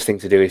think the first thing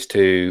to do is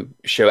to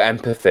show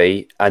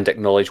empathy and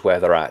acknowledge where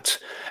they're at.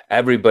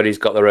 Everybody's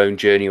got their own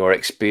journey or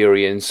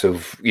experience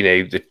of,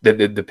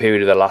 the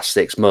period of the last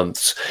 6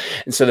 months.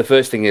 And so the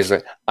first thing is,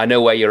 I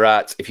know where you're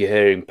at. If you're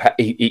hearing,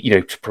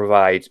 to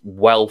provide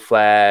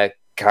welfare,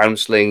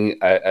 counseling,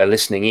 a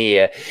listening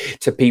ear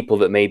to people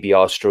that maybe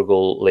are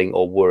struggling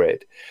or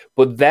worried.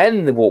 But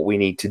then what we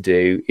need to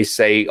do is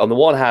say, on the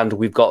one hand,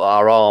 we've got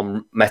our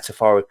arm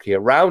metaphorically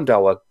around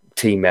our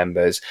team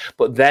members,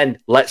 but then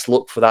let's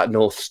look for that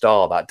North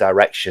Star, that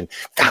direction.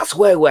 That's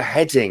where we're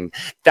heading.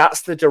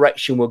 That's the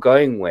direction we're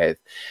going with.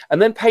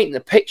 And then paint the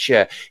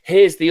picture.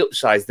 Here's the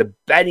upsides, the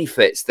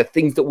benefits, the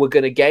things that we're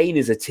going to gain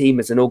as a team,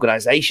 as an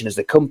organization, as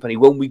a company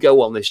when we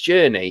go on this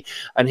journey.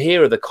 And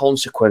here are the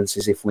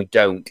consequences if we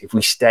don't, if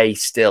we stay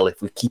still,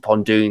 if we keep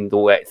on doing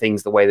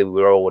things the way that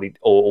we were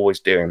always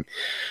doing.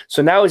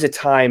 So now is a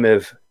time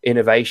of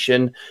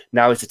innovation.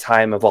 Now is the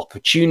time of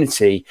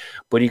opportunity,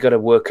 but you've got to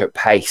work at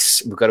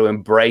pace. We've got to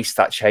embrace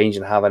that change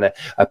and having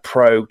a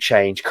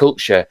pro-change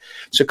culture.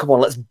 So come on,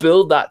 let's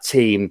build that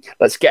team.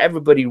 Let's get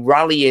everybody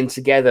rallying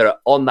together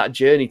on that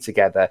journey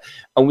together,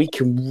 and we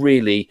can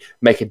really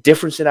make a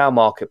difference in our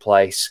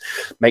marketplace,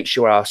 make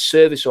sure our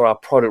service or our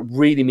product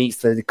really meets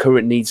the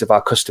current needs of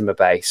our customer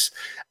base,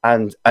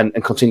 and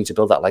continue to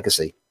build that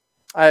legacy.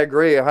 I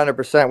agree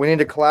 100%. We need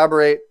to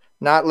collaborate,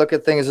 not look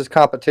at things as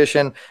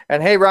competition.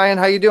 And hey, Ryan,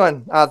 how you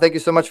doing? Thank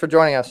you so much for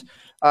joining us.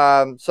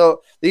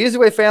 So the Easy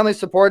Way family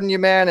supporting you,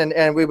 man.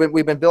 And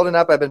we've been building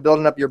up. I've been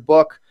building up your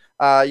book.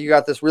 You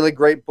got this really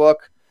great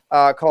book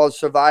called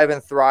Survive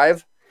and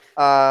Thrive.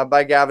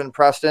 by Gavin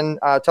Preston.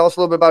 Tell us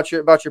a little bit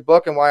about your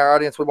book and why our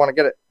audience would want to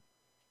get it.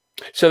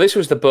 So this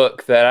was the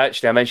book that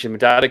actually I mentioned my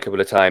dad a couple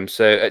of times.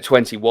 So at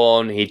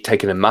 21, he'd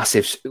taken a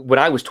massive, when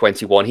I was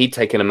 21, he'd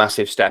taken a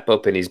massive step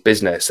up in his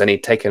business, and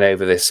he'd taken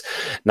over this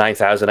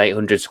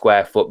 9,800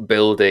 square foot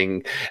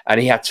building, and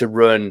he had to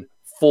run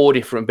 4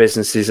 different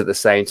businesses at the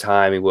same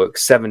time. He worked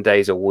 7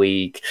 days a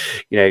week,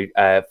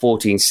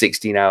 14,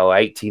 16 hour,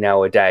 18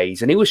 hour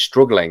days. And he was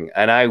struggling.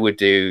 And I would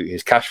do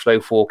his cash flow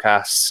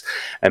forecasts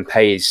and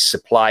pay his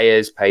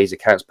suppliers, pay his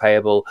accounts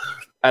payable.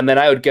 And then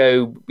I would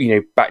go,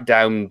 back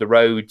down the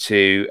road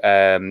to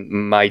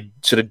my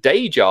sort of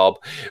day job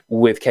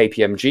with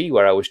KPMG,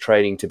 where I was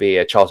training to be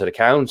a chartered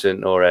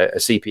accountant or a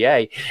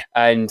CPA.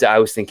 And I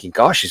was thinking,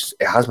 gosh,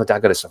 how's my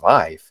dad going to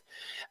survive?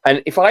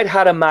 And if I'd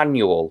had a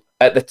manual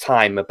at the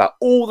time about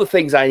all the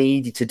things I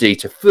needed to do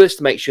to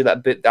first make sure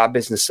that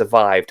business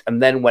survived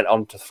and then went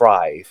on to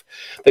thrive,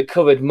 that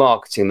covered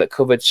marketing, that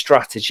covered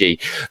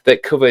strategy,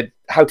 that covered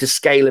how to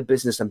scale a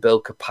business and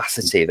build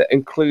capacity, that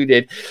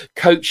included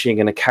coaching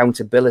and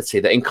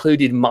accountability, that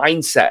included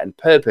mindset and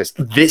purpose,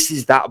 this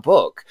is that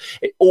book.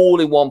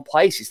 All in one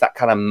place. It's that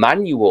kind of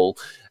manual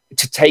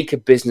to take a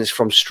business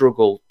from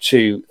struggle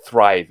to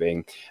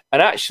thriving.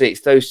 And actually, it's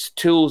those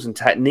tools and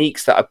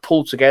techniques that are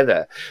pulled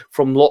together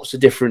from lots of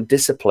different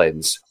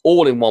disciplines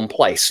all in one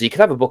place. So you can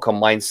have a book on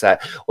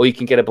mindset, or you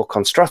can get a book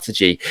on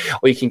strategy,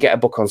 or you can get a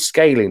book on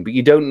scaling, but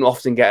you don't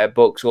often get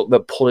books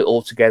that pull it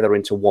all together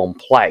into one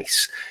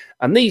place.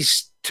 And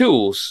these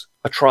tools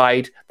are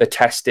tried, they're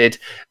tested.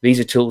 These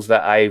are tools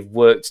that I've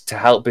worked to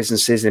help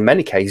businesses, in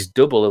many cases,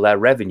 double their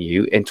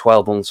revenue in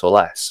 12 months or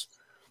less.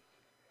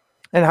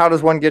 And how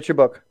does one get your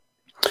book?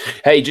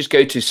 Hey, just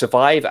go to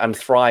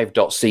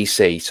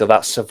surviveandthrive.cc. So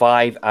that's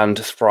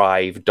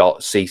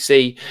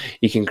surviveandthrive.cc.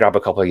 You can grab a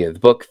copy of the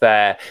book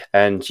there,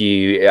 and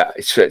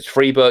it's a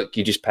free book.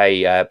 You just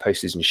pay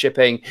postage and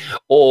shipping,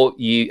 and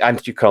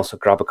you can also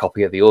grab a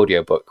copy of the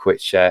audiobook,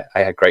 which I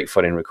had great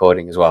fun in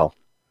recording as well.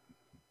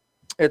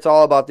 It's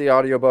all about the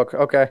audiobook.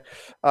 Okay.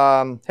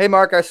 Hey,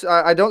 Mark,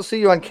 I don't see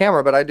you on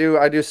camera, but I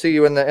do see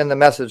you in the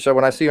message. So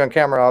when I see you on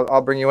camera,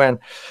 I'll bring you in.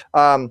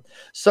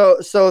 So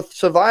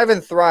Survive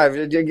and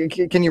Thrive.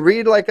 Can you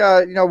read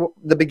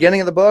the beginning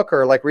of the book,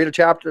 or read a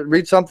chapter,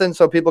 read something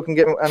so people can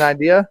get an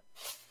idea?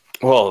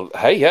 Well,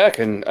 hey, yeah, I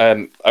can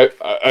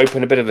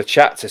open a bit of the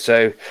chapter.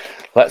 So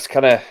let's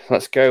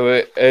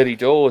go early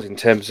doors in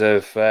terms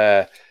of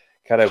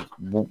kind of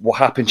what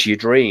happened to your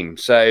dream.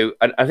 So,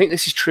 and I think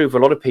this is true of a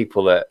lot of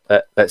people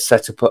that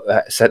set up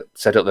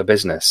their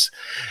business.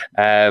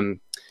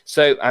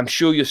 So I'm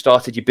sure you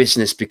started your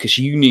business because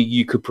you knew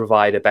you could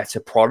provide a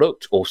better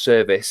product or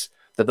service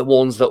than the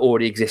ones that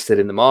already existed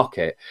in the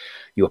market.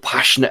 You were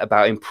passionate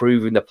about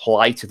improving the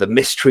plight of the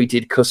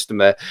mistreated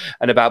customer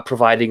and about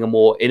providing a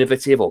more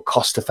innovative or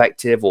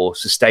cost-effective or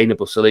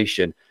sustainable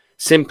solution.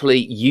 Simply,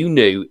 you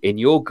knew in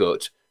your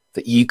gut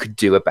that you could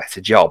do a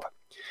better job.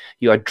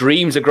 You had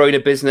dreams of growing a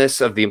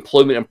business, of the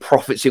employment and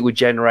profits it would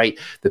generate,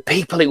 the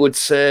people it would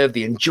serve,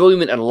 the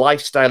enjoyment and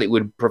lifestyle it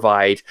would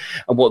provide,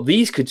 and what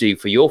these could do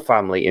for your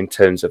family in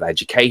terms of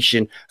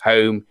education,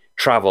 home,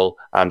 travel,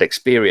 and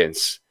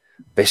experience.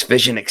 This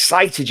vision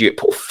excited you, it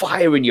put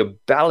fire in your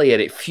belly,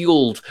 and it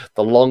fueled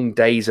the long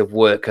days of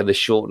work and the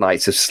short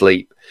nights of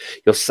sleep.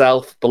 Your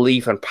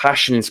self-belief and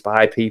passion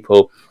inspired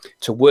people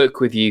to work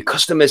with you,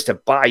 customers to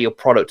buy your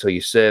product or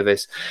your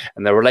service,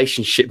 and the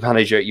relationship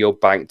manager at your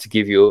bank to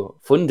give your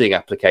funding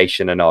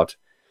application a nod.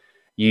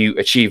 You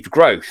achieved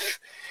growth.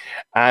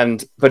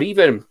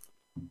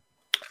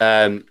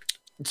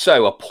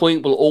 So a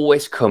point will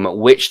always come at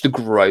which the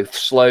growth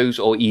slows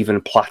or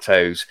even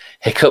plateaus.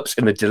 Hiccups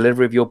in the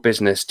delivery of your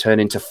business turn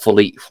into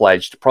fully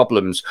fledged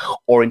problems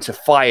or into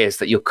fires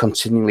that you're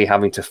continually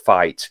having to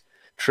fight.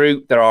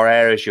 True, there are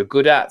areas you're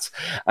good at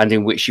and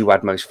in which you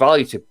add most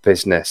value to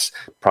business,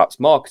 perhaps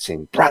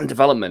marketing, brand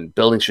development,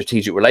 building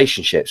strategic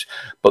relationships.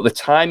 But the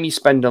time you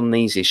spend on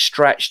these is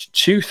stretched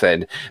too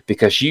thin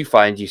because you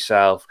find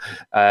yourself,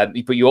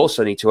 but you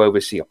also need to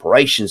oversee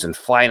operations and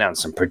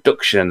finance and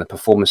production and the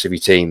performance of your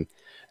team.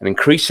 And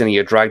increasingly,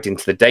 you're dragged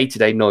into the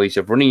day-to-day noise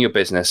of running your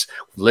business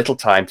with little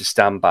time to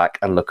stand back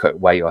and look at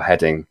where you're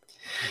heading.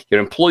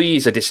 Your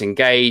employees are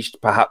disengaged.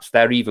 Perhaps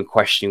they're even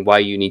questioning why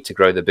you need to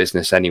grow the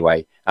business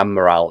anyway, and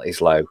morale is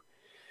low.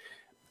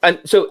 And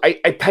so I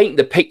paint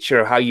the picture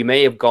of how you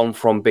may have gone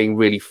from being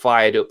really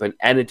fired up and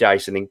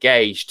energized and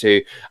engaged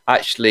to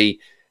actually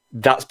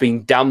that's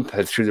being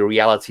dampened through the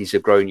realities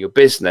of growing your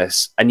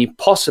business, and you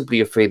possibly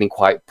are feeling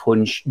quite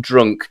punch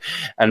drunk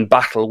and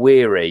battle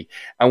weary.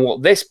 And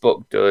what this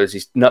book does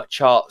is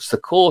charts the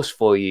course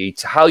for you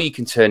to how you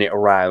can turn it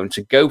around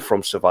to go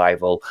from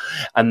survival.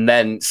 And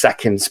then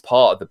second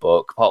part of the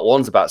book, part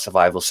one's about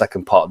survival,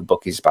 second part of the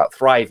book is about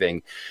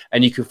thriving.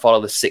 And you can follow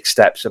the 6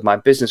 steps of my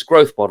business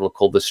growth model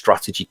called the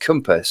Strategy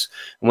Compass.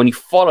 And when you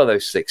follow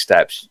those 6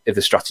 steps of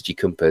the Strategy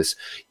Compass,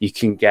 you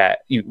can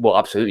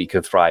absolutely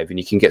can thrive, and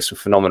you can get some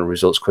phenomenal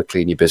results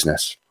quickly in your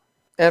business.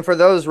 And for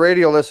those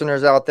radio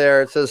listeners out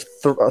there, it says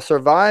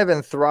Survive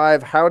and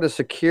Thrive, How to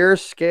Secure,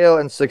 Scale,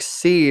 and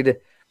Succeed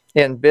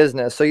in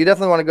business. So you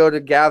definitely want to go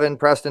to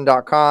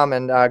gavinpreston.com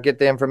and get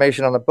the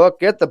information on the book.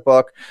 Get the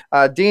book.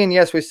 Dean,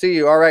 yes, we see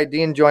you. All right,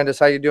 Dean joined us.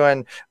 How you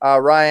doing?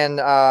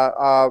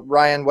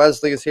 Ryan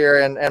Wesley is here,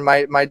 and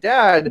my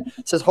dad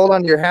says, hold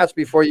on to your hats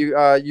before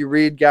you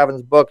read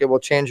Gavin's book. It will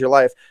change your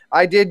life.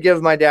 I did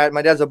give my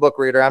dad's a book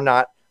reader. I'm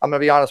not. I'm going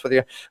to be honest with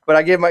you, but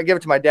I give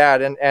it to my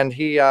dad, and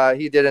he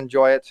did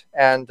enjoy it.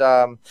 And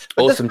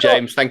awesome,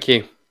 James. Thank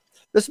you.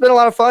 This has been a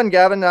lot of fun,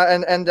 Gavin.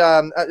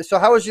 So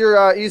how was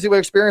your Easy Way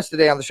experience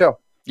today on the show?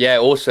 Yeah,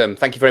 awesome.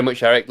 Thank you very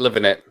much, Eric.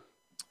 Loving it.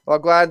 Well,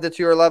 glad that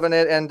you are loving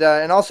it. And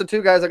also,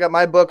 too, guys, I got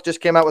my book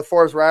just came out with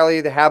Forbes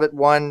Riley, The Habit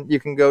One. You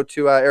can go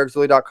to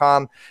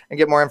ericzuley.com and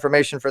get more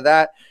information for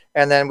that.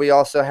 And then we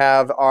also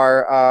have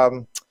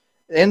our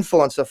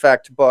Influence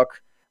Effect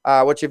book,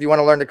 which if you want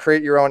to learn to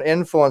create your own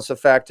influence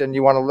effect and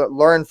you want to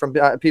learn from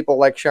people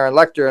like Sharon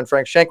Lechter and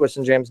Frank Shankwitz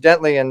and James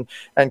Dentley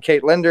and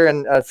Kate Linder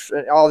and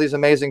all these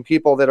amazing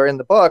people that are in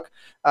the book,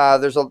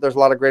 there's a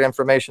lot of great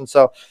information.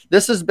 So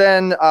this has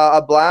been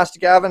a blast,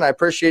 Gavin. I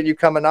appreciate you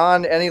coming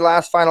on. Any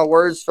last final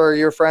words for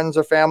your friends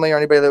or family or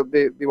anybody that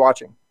will be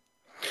watching?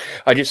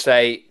 I just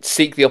say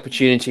seek the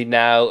opportunity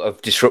now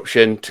of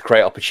disruption to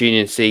create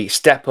opportunity.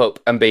 Step up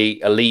and be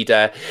a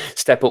leader.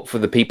 Step up for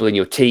the people in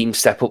your team.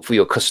 Step up for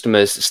your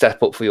customers.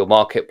 Step up for your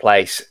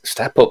marketplace.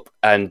 Step up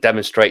and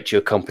demonstrate to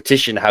your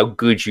competition how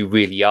good you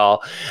really are,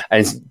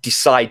 and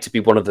decide to be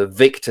one of the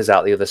victors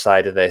out the other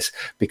side of this,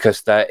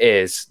 because there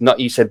is, not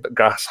you said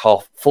glass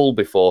half full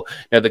before,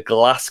 no, the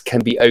glass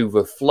can be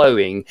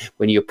overflowing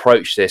when you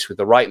approach this with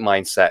the right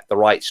mindset, the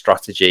right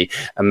strategy,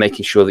 and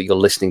making sure that you're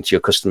listening to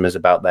your customers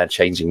about their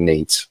changing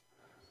needs.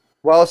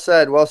 Well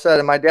said.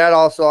 And my dad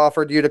also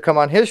offered you to come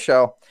on his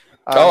show.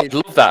 I'd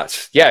love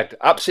that. Yeah,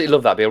 absolutely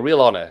love that. It'd be a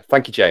real honor.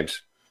 Thank you,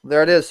 James.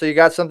 There it is. So you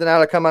got something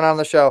out of coming on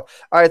the show.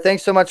 All right.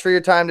 Thanks so much for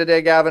your time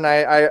today, Gavin.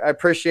 I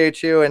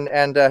appreciate you.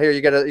 And here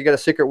you get a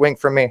secret wink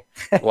from me.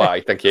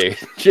 Why? Thank you.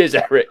 Cheers,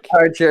 Eric. All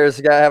right. Cheers.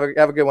 Have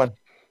a good one.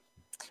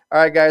 All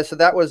right, guys. So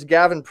that was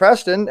Gavin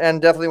Preston,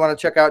 and definitely want to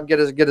check out and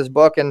get his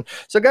book. And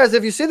so, guys,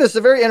 if you see this, it's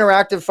a very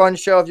interactive, fun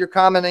show. If you're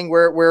commenting,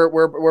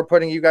 we're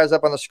putting you guys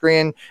up on the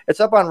screen. It's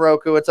up on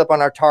Roku. It's up on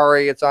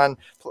Atari. It's on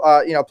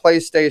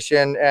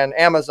PlayStation and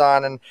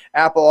Amazon and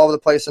Apple, all over the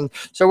place. And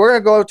so we're going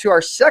to go to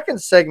our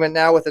second segment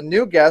now with a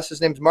new guest. His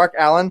name's Mark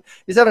Allen.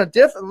 He's having a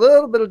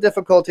little bit of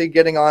difficulty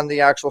getting on the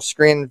actual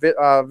screen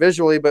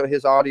visually, but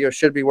his audio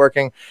should be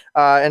working.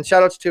 And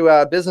shout outs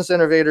to Business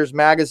Innovators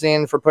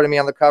Magazine for putting me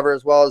on the cover,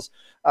 as well as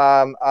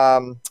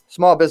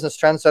Small Business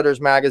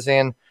Trendsetters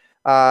Magazine,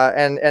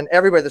 and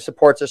everybody that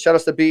supports us. Shout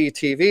out to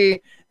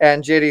BETV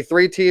and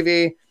JD3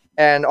 TV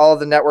and all of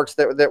the networks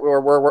that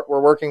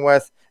we're working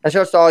with. And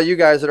shout out to all you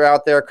guys that are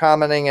out there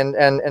commenting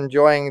and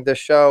enjoying the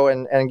show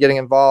and getting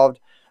involved.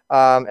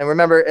 And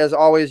remember, as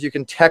always, you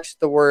can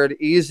text the word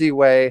Easy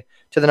Way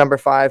to the number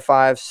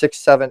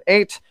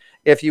 55678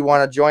 if you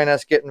want to join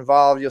us, get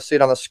involved. You'll see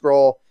it on the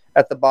scroll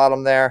at the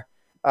bottom there.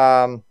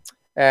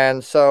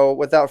 And so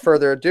without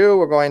further ado,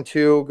 we're going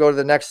to go to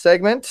the next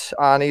segment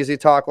on Easy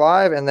Talk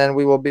Live, and then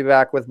we will be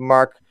back with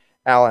Mark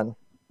Allen.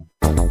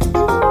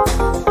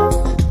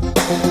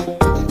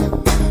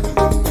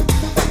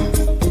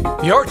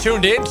 You're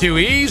tuned in to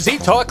Easy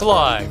Talk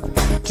Live.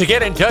 To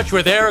get in touch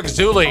with Eric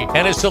Zuley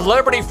and his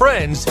celebrity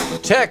friends,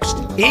 text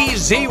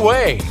Easy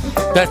Way.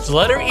 That's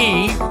letter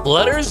E,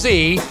 letter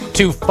Z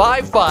to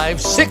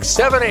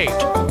 55678.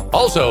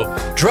 Also,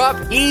 drop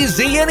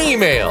Easy an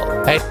email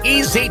at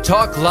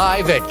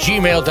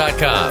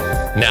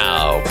easytalklive@gmail.com.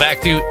 Now,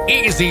 back to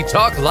Easy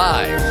Talk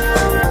Live.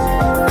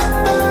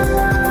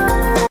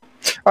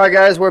 All right,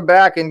 guys, we're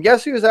back. And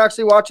guess who's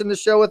actually watching the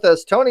show with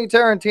us? Tony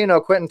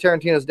Tarantino, Quentin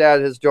Tarantino's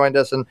dad, has joined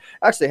us and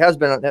actually has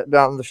been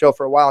on the show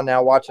for a while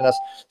now watching us.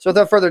 So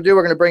without further ado,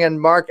 we're going to bring in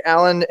Mark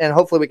Allen, and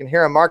hopefully we can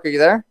hear him. Mark, are you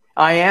there?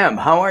 I am.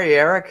 How are you,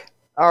 Eric?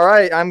 All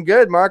right. I'm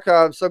good, Mark.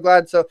 I'm so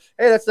glad. So,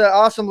 hey, that's an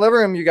awesome living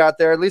room you got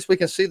there. At least we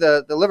can see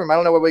the living room. I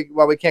don't know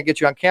why we can't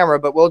get you on camera,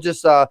 but we'll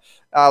just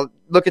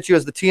look at you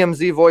as the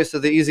TMZ voice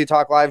of the Easy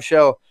Talk Live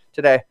show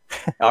today.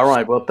 All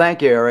right. Well,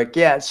 thank you, Eric.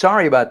 Yeah,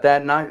 sorry about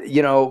that. And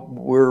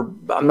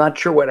I'm not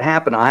sure what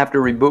happened. I have to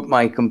reboot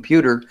my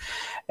computer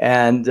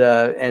and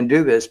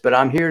do this, but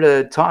I'm here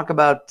to talk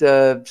about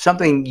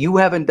something you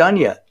haven't done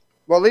yet.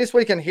 Well, at least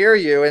we can hear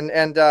you.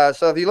 And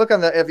so if you look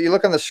on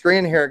the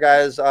screen here,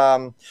 guys,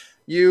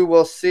 you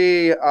will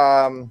see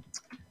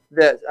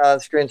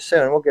that screen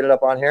soon. We'll get it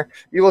up on here.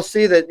 You will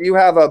see that you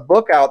have a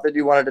book out that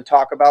you wanted to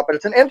talk about, but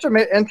it's an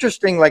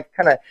interesting, like,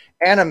 kind of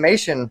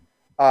animation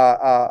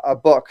a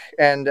book,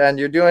 and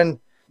you're doing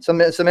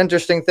some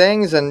interesting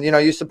things. And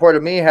you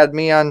supported me, had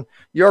me on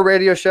your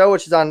radio show,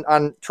 which is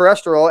on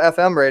terrestrial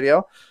FM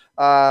radio,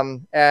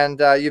 and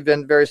you've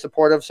been very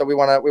supportive. So we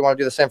want to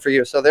do the same for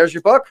you. So there's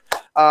your book.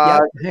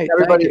 Hey,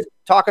 everybody's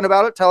talking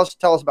about it. Tell us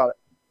about it.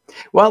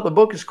 Well, the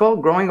book is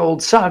called Growing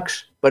Old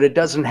Sucks, but it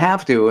doesn't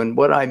have to. And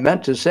what I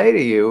meant to say to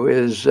you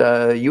is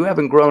you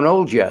haven't grown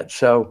old yet.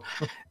 So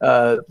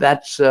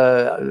that's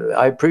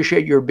I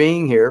appreciate your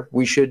being here.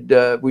 We should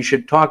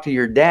talk to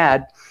your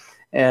dad,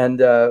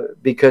 and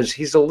because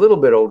he's a little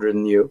bit older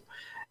than you.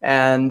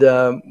 and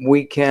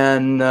we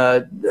can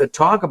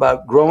talk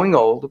about growing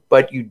old,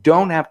 but you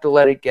don't have to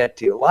let it get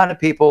to you. A lot of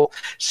people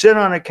sit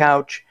on a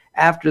couch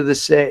after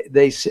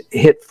they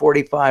hit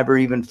 45 or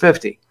even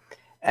 50,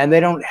 and they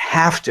don't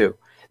have to.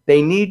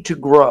 They need to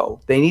grow.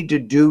 They need to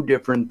do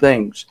different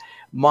things.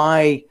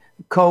 My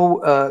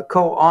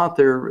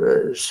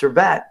co-author,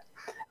 Servet,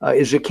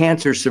 is a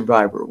cancer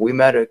survivor. We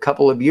met a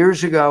couple of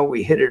years ago.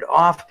 We hit it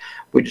off.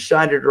 We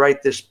decided to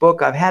write this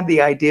book. I've had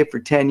the idea for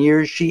 10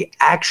 years. She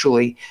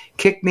actually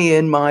kicked me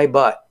in my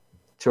butt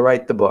to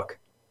write the book.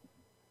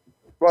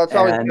 Well, it's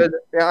always good.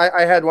 Yeah,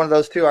 I had one of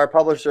those too. Our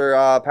publisher,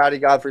 Patty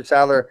Godfrey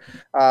Sadler,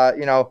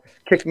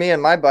 kicked me in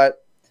my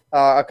butt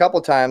a couple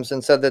times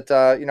and said that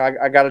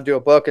I got to do a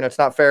book, and it's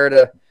not fair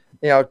to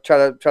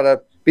try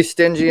to be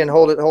stingy and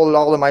hold it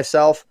all to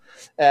myself.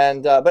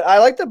 And but I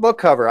like the book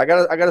cover. I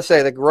gotta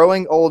say, The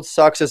Growing Old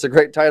Sucks is a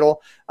great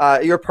title.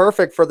 You're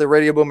perfect for the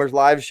Radio Boomers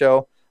live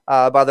show.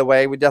 By the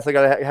way, we definitely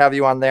got to have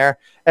you on there.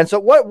 And so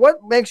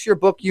what makes your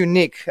book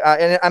unique?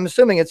 And I'm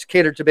assuming it's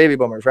catered to baby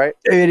boomers, right?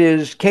 It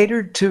is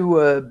catered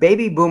to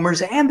baby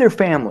boomers and their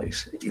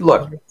families.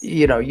 Look,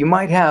 you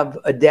might have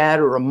a dad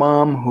or a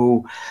mom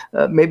who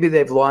maybe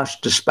they've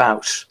lost a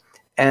spouse,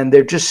 and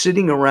they're just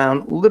sitting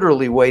around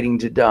literally waiting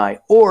to die.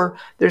 Or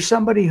there's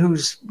somebody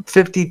who's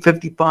 50,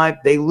 55,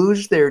 they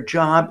lose their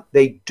job,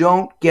 they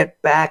don't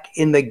get back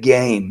in the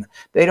game.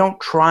 They don't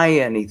try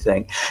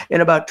anything.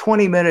 In about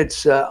 20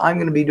 minutes, I'm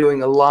going to be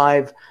doing a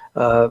live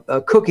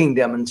cooking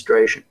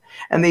demonstration.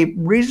 And the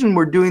reason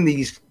we're doing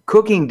these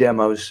cooking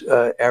demos,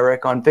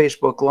 Eric, on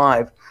Facebook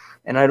Live,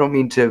 and I don't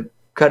mean to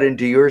cut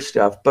into your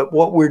stuff, but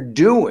what we're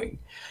doing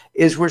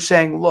is we're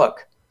saying,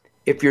 look,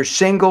 if you're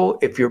single,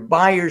 if you're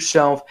by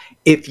yourself,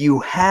 if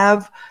you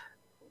have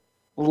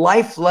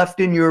life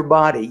left in your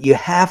body, you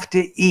have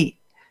to eat.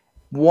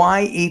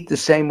 Why eat the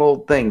same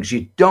old things?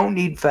 You don't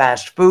need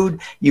fast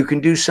food. You can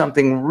do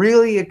something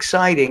really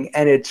exciting,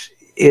 and it's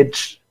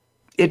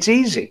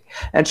easy.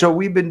 And so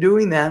we've been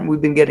doing that, and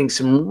we've been getting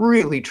some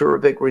really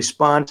terrific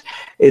response.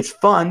 It's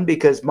fun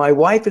because my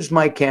wife is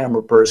my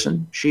camera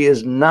person. She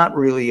is not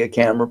really a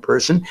camera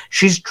person.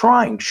 She's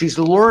trying. She's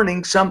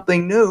learning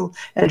something new,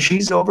 and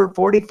she's over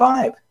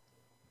 45.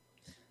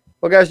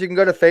 Well, guys, you can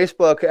go to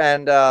Facebook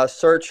and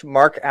search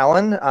Mark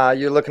Allen.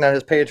 You're looking at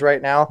his page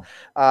right now.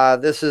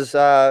 This is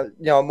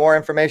more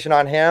information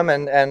on him.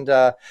 And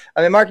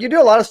Mark, you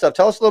do a lot of stuff.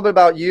 Tell us a little bit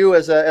about you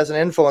as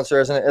an influencer,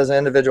 as an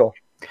individual.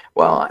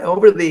 Well,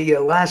 over the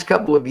last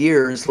couple of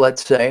years,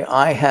 let's say,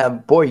 I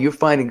have, boy, you're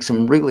finding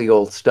some really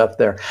old stuff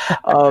there.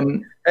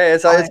 Hey,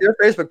 it's your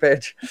Facebook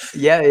page.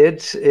 Yeah,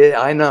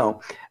 I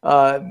know.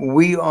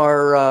 We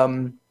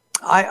are,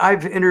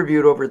 I've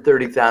interviewed over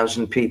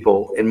 30,000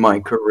 people in my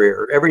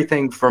career,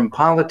 everything from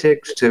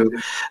politics to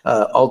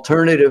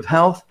alternative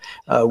health.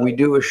 We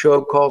do a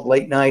show called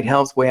Late Night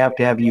Health. We have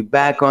to have you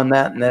back on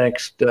that in the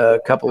next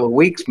couple of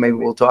weeks. Maybe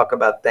we'll talk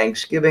about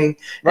Thanksgiving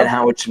and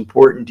how it's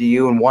important to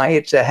you and why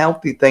it's a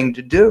healthy thing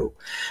to do.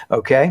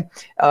 Okay.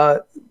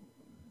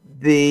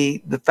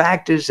 The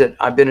fact is that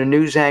I've been a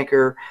news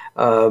anchor.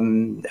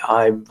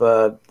 I've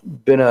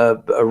been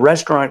a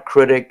restaurant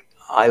critic.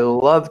 I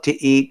love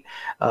to eat.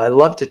 I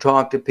love to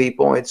talk to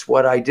people. It's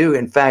what I do.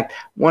 In fact,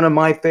 one of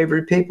my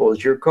favorite people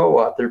is your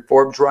co-author,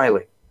 Forbes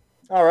Riley.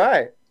 All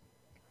right.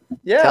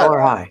 Yeah. Tell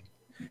her hi.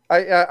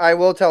 I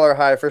will tell her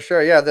hi for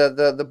sure. Yeah.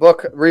 The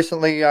book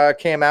recently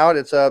came out.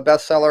 It's a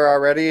bestseller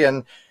already.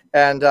 And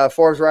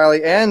Forbes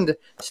Riley and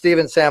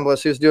Steven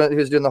Samblis, who's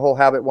doing the whole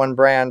Habit One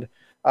brand.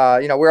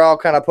 We're all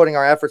kind of putting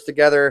our efforts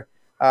together.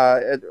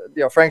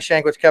 Frank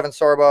Shankwitz, Kevin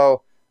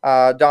Sorbo,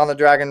 Don the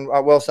Dragon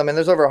Wilson. I mean,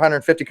 there's over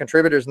 150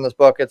 contributors in this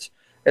book.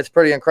 It's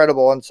pretty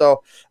incredible. And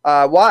so,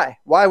 why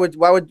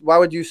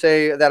would you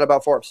say that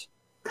about Forbes?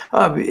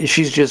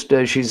 She's she's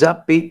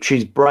upbeat,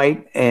 she's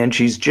bright, and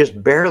she's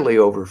just barely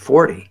over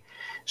 40.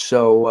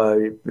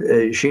 So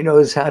she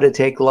knows how to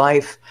take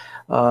life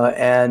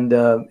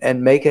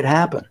and make it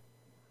happen.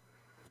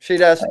 She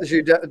does.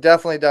 She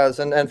definitely does.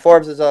 And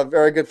Forbes is a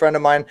very good friend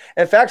of mine.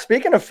 In fact,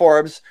 speaking of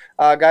Forbes,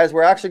 guys,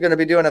 we're actually going to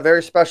be doing a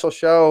very special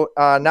show,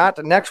 not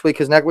next week,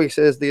 because next week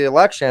is the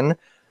election,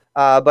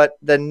 but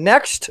the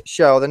next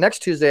show, the next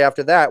Tuesday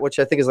after that, which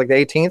I think is like the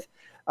 18th,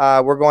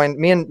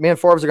 me and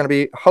Forbes are going to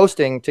be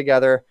hosting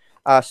together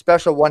a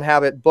special One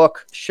Habit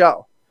book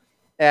show.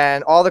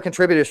 And all the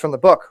contributors from the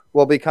book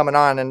will be coming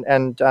on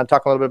and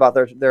talk a little bit about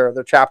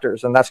their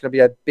chapters. And that's going to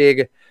be a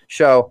big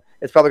show.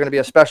 It's probably going to be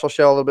a special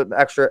show, a little bit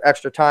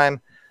extra time.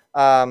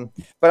 But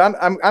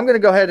I'm going to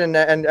go ahead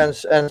and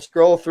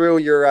scroll through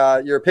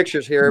your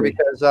pictures here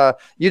because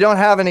you don't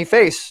have any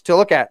face to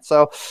look at.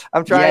 So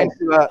I'm trying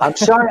to. I'm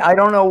sorry, I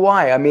don't know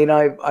why. I mean,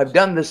 I've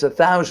done this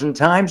 1,000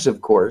 times,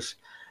 of course.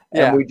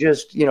 And we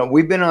just,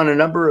 we've been on a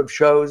number of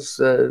shows,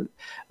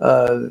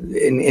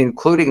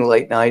 including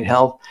Late Night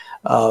Health.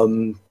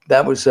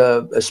 that was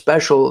a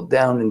special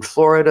down in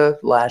Florida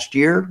last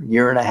year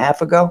and a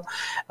half ago.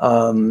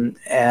 I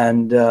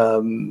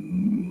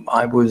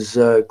was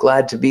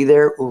glad to be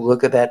there. Ooh,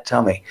 look at that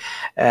tummy.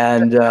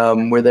 And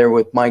we're there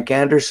with Mike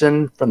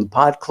Anderson from the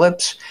Pod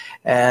Clips.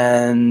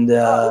 And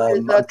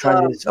Robert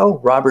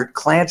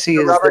Clancy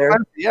is there.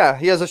 Clancy, yeah,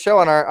 he has a show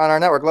on our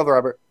network. Love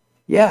Robert.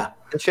 Yeah.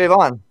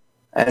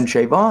 And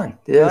Shavon.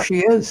 There she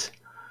is.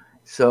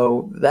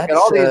 So that's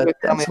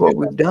what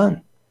we've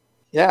done.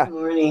 Yeah. Good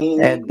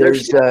morning. And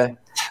there's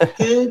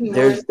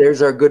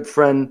our good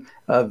friend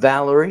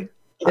Valerie.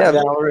 Yeah,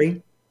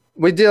 Valerie.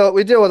 We deal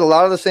with a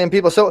lot of the same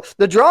people. So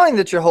the drawing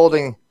that you're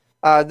holding,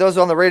 those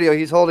on the radio,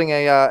 he's holding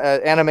a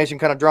animation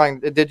kind of drawing.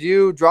 Did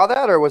you draw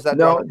that, or was that?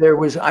 No,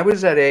 I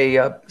was at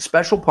a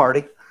special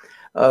party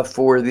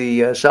for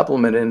the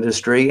supplement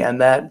industry,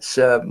 and that's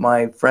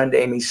my friend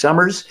Amy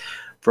Summers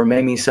from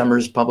Amy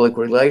Summers Public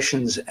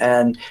Relations,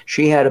 and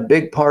she had a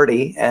big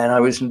party, and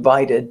I was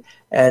invited,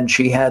 and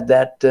she had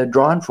that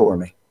drawn for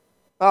me.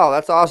 Oh,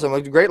 that's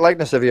awesome! Great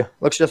likeness of you.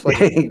 Looks just like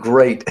you.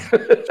 Great.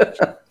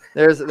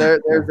 There's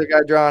the guy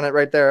drawing it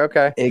right there.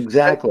 Okay.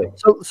 Exactly.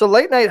 So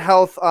Late Night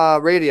Health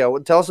Radio.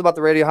 Tell us about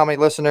the radio. How many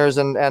listeners?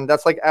 And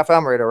that's like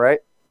FM radio, right?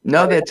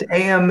 No, that's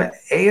AM,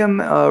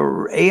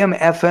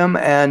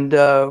 FM, and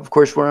of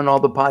course we're on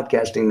all the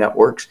podcasting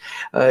networks.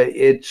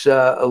 It's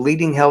a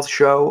leading health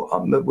show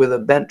with a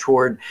bent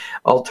toward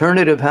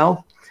alternative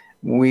health.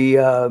 We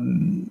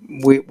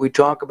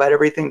talk about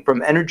everything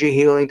from energy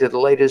healing to the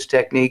latest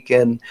technique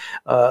in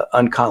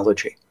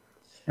oncology,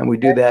 and we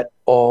do that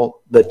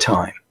all the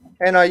time.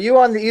 And are you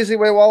on the Easy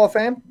Way Wall of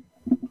Fame?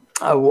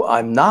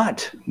 I'm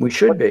not. We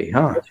should be,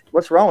 huh?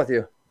 What's wrong with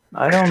you?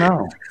 I don't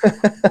know.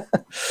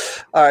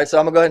 All right, so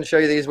I'm gonna go ahead and show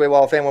you the Easy Way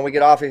Wall of Fame when we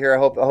get off of here. I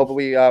hope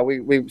we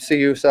see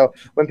you. So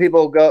when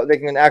people go, they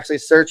can actually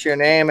search your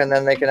name, and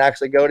then they can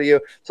actually go to you.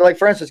 So like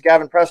for instance,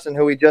 Gavin Preston,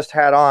 who we just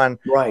had on,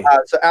 right?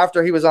 So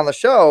after he was on the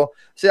show,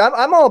 see,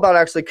 I'm all about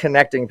actually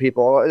connecting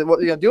people.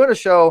 Doing a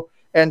show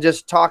and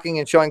just talking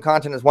and showing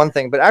content is one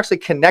thing, but actually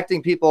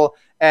connecting people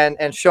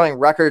and showing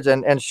records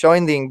and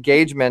showing the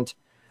engagement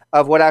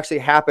of what actually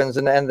happens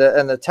and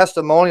the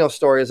testimonial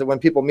stories of when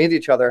people meet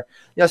each other.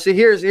 See,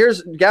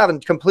 here's Gavin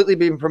completely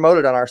being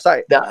promoted on our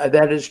site.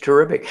 That is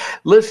terrific.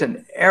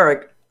 Listen,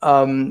 Eric,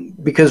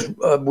 because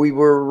we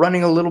were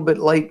running a little bit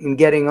late in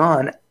getting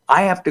on,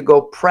 I have to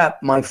go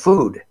prep my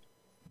food.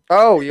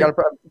 Oh, you got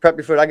to prep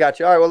your food. I got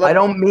you. All right. Well, I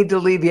don't mean to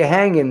leave you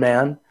hanging,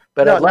 man,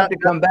 but I'd love to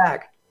come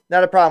back.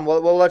 Not a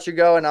problem. We'll let you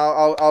go, and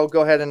I'll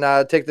go ahead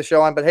and take the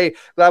show on. But hey,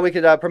 glad we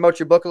could promote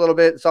your book a little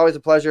bit. It's always a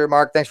pleasure,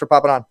 Mark. Thanks for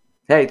popping on.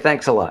 Hey,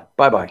 thanks a lot.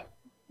 Bye-bye.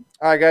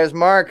 All right, guys.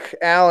 Mark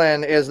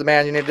Allen is the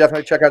man. You need to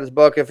definitely check out his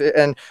book.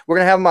 And we're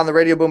gonna have him on the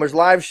Radio Boomers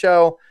live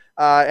show,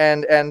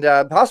 and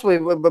possibly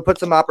put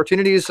some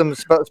opportunities, some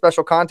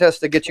special contests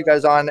to get you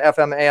guys on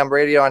FM AM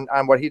radio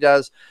on what he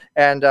does.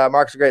 And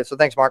Mark's great. So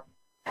thanks, Mark.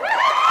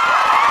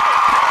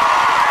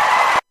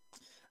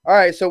 All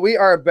right, so we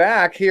are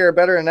back here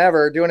better than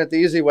ever, doing it the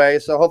easy way.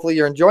 So hopefully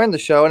you're enjoying the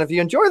show. And if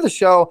you enjoy the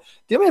show,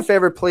 do me a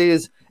favor,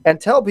 please,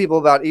 and tell people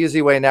about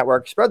Easy Way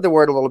Network. Spread the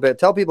word a little bit.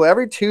 Tell people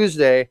every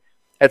Tuesday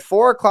at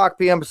 4:00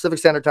 p.m. Pacific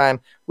Standard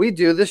Time, we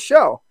do this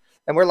show.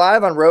 And we're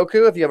live on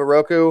Roku. If you have a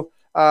Roku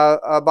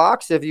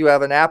box, if you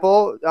have an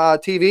Apple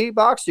TV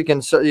box, you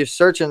can you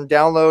search and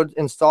download,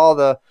 install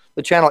the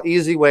channel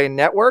Easy Way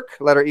Network,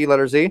 letter E,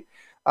 letter Z.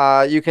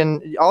 You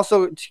can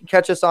also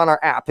catch us on our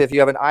app. If you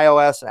have an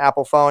iOS and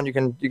Apple phone, you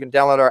can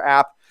download our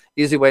app,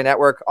 Easy Way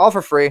Network, all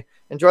for free.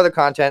 Enjoy the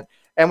content.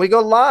 And we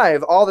go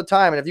live all the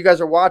time. And if you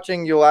guys are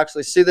watching, you'll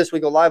actually see this. We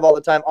go live all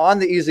the time on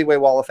the Easy Way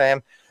Wall of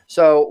Fame.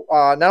 So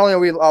not only are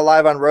we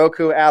live on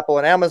Roku, Apple,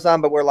 and Amazon,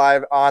 but we're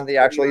live on the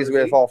actual Easy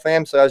Way Wall of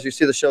Fame. So as you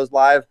see, the show's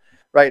live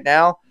right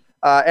now.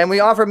 And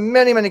we offer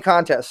many, many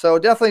contests. So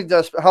definitely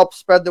just help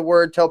spread the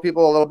word. Tell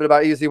people a little bit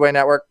about Easy Way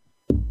Network.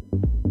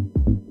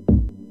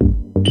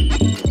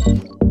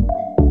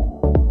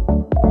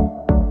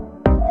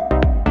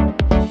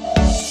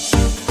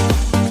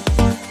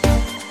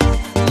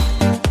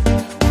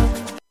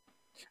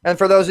 And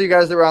for those of you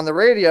guys that were on the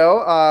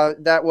radio,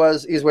 that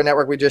was Easy Way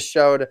Network we just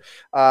showed.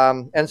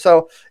 And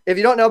so if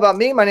you don't know about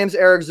me, my name's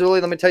Eric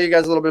Zuley. Let me tell you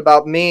guys a little bit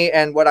about me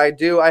and what I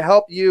do. I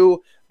help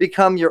you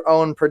become your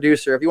own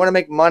producer. If you want to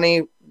make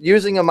money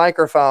using a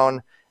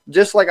microphone,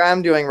 just like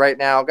I'm doing right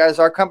now, guys,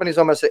 our company's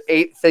almost at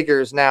 8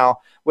 figures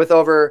now with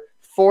over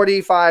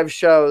 45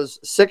 shows,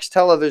 6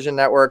 television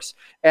networks,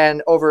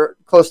 and over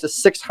close to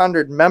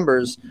 600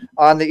 members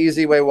on the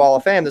Easy Way Wall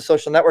of Fame, the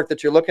social network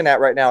that you're looking at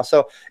right now.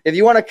 So if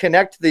you want to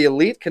connect to the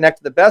elite, connect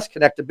to the best,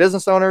 connect to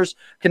business owners,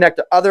 connect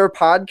to other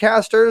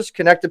podcasters,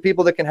 connect to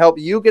people that can help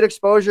you get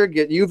exposure,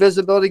 get you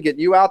visibility, get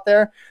you out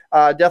there,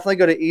 definitely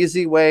go to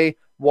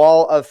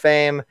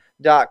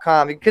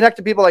easywaywalloffame.com. You can connect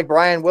to people like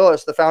Brian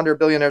Willis, the founder of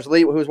Billionaires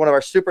Elite, who's one of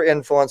our super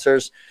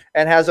influencers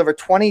and has over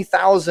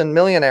 20,000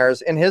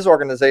 millionaires in his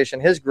organization,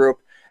 his group.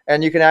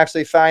 And you can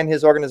actually find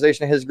his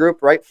organization, his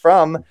group, right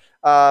from,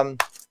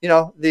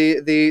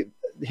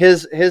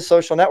 his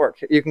social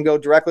network. You can go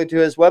directly to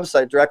his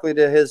website, directly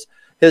to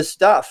his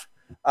stuff.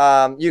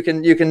 You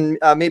can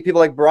meet people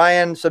like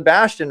Brian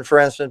Sebastian, for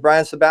instance.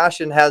 Brian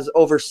Sebastian has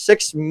over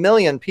 6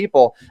 million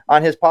people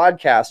on his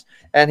podcast,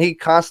 and he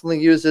constantly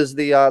uses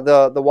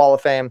the Wall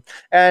of Fame.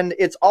 And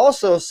it's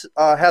also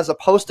has a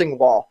posting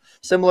wall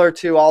similar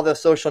to all the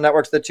social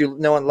networks that you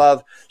know and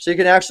love. So you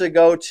can actually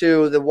go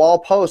to the wall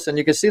posts, and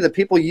you can see that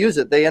people use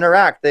it. They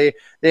interact, they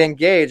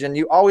engage, and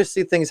you always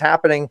see things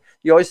happening.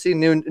 You always see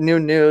new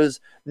news,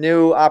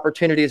 new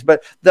opportunities.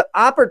 But the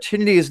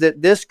opportunities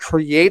that this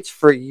creates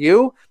for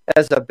you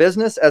as a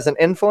business, as an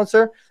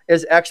influencer,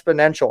 is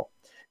exponential.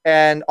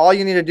 And all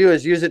you need to do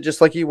is use it just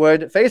like you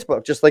would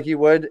Facebook, just like you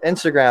would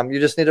Instagram.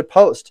 You just need to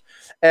post.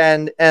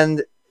 And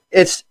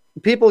it's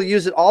people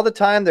use it all the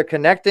time. They're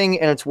connecting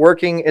and it's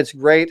working. It's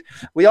great.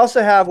 We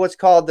also have what's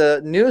called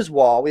the news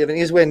wall. We have an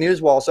EasyWay news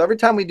wall. So every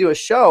time we do a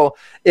show,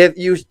 if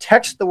you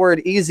text the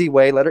word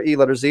EasyWay, letter E,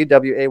 letter Z,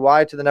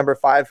 WAY, to the number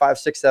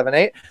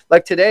 55678,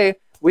 like today,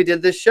 we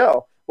did this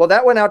show. Well,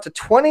 that went out to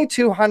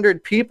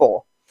 2,200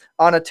 people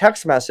on a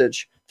text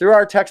message through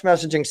our text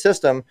messaging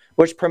system,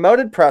 which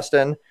promoted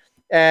Preston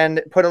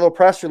and put a little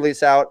press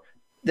release out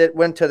that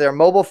went to their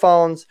mobile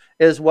phones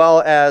as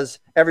well as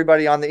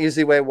everybody on the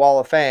EasyWay Wall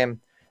of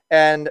Fame.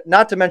 And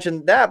not to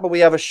mention that, but we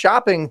have a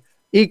shopping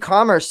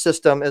e-commerce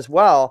system as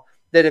well,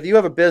 that if you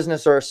have a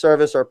business or a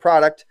service or a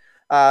product,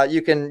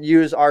 you can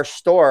use our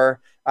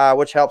store,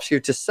 which helps you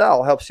to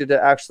sell, helps you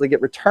to actually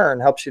get return,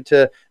 helps you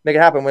to make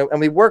it happen. And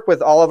we work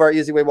with all of our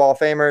EasyWay Wall of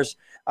Famers,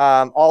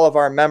 all of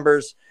our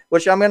members,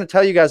 which I'm going to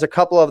tell you guys a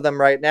couple of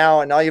them right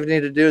now. And all you need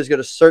to do is go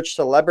to search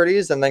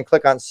celebrities and then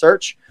click on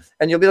search.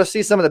 And you'll be able to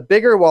see some of the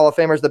bigger Wall of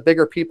Famers, the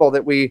bigger people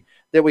that we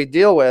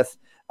deal with.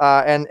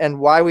 And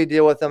why we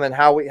deal with them and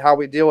how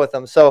we deal with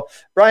them. So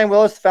Brian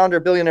Willis, founder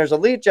of Billionaires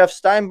Elite, Jeff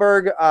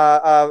Steinberg,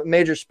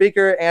 major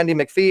speaker, Andy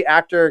McPhee,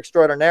 actor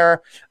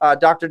extraordinaire,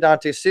 Dr.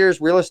 Dante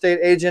Sears, real estate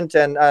agent,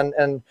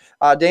 and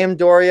Dame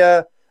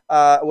Doria,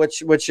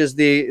 which is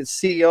the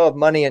CEO of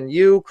Money and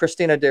You,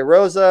 Christina De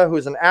Rosa,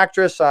 who's an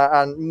actress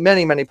on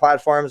many, many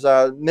platforms,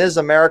 Ms.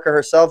 America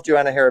herself,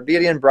 Joanna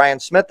Harabedian,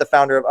 Brian Smith, the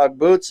founder of UGG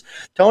Boots,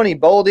 Tony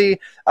Boldy,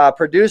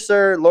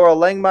 producer, Laurel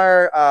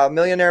Langmeyer,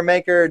 millionaire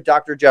maker,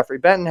 Dr. Jeffrey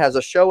Benton has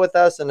a show with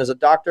us and is a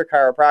doctor,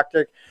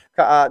 chiropractic.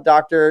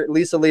 Dr.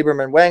 Lisa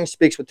Lieberman Wang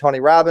speaks with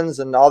Tony Robbins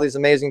and all these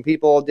amazing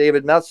people.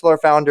 David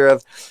Metzler, founder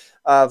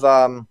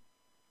of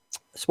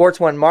Sports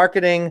One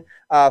Marketing,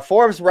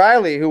 Forbes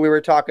Riley, who we were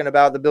talking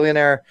about, the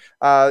billionaire,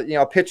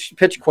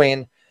 pitch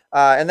queen,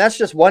 and that's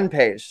just one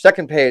page.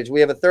 Second page, we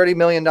have a $30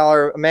 million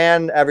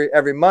man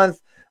every month.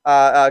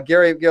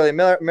 Gary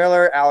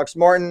Miller, Alex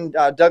Morton,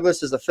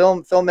 Douglas is a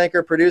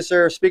filmmaker,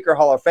 producer, speaker,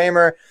 Hall of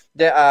Famer.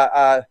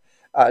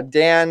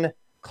 Dan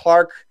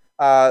Clark,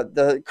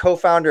 the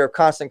co-founder of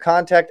Constant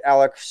Contact,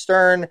 Alex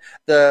Stern,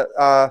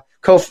 the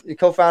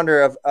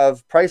co-founder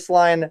of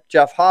Priceline,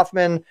 Jeff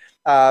Hoffman.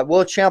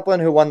 Will Champlin,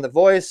 who won The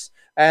Voice,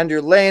 Andrew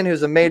Lane,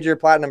 who's a major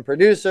platinum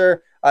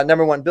producer,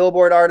 #1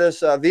 Billboard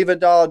artist, Viva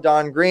Doll,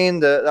 Don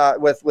Green,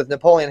 with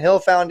Napoleon Hill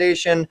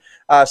Foundation,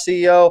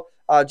 CEO,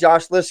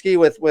 Josh Liskey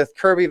with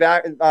Kirby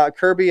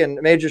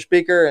and major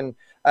speaker, and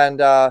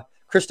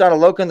Kristanna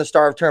Loken, the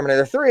star of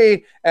Terminator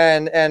 3,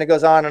 and it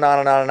goes on and on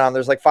and on and on.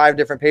 There's like 5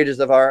 different pages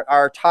of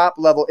our top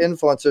level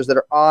influencers that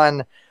are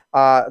on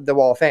the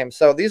Wall of Fame.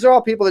 So these are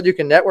all people that you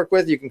can network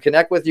with, you can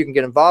connect with, you can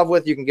get involved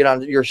with, you can get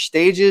on your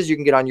stages, you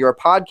can get on your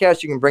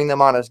podcast, you can bring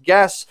them on as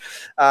guests.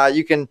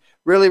 You can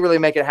really, really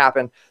make it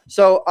happen.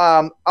 So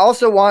I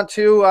also want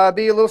to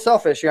be a little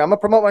selfish here. I'm going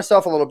to promote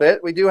myself a little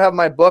bit. We do have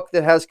my book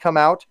that has come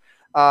out,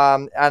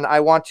 and I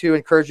want to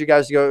encourage you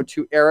guys to go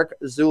to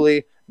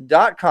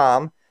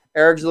ericzuli.com,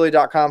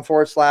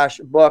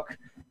 ericzuli.com/book,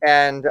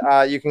 and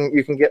you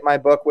can get my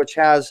book, which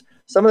has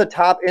some of the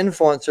top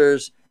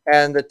influencers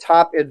and the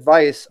top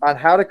advice on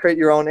how to create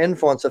your own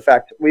influence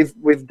effect.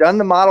 We've done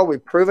the model,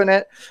 we've proven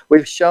it,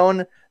 we've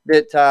shown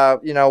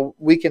that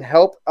we can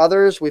help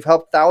others. We've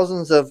helped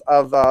thousands of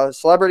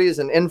celebrities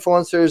and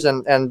influencers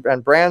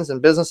and brands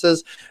and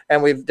businesses,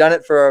 and we've done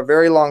it for a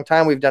very long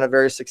time. We've done it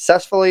very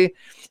successfully,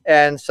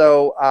 and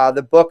so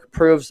the book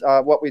proves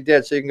what we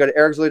did. So you can go to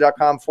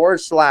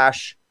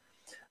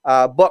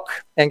ericzuli.com/book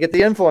and get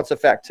the influence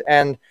effect.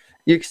 And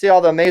you can see all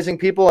the amazing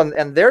people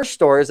and their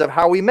stories of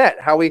how we met,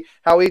 how we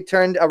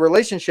turned a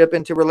relationship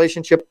into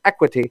relationship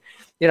equity.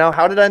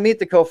 How did I meet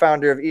the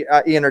co-founder of E!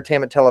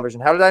 Entertainment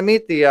Television? How did I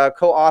meet the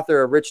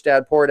co-author of Rich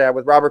Dad Poor Dad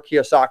with Robert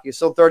Kiyosaki,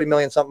 sold 30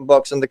 million something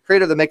books, and the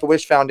creator of the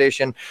Make-A-Wish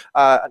Foundation,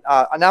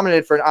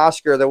 nominated for an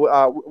Oscar, the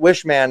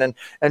Wish Man,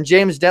 and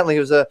James Dentley,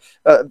 who's a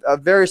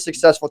very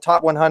successful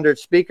top 100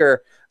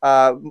 speaker,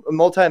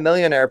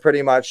 multi-millionaire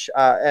pretty much,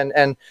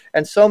 and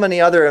so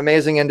many other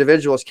amazing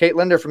individuals. Kate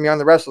Linder from Young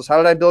and the Restless. How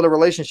did I build a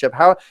relationship?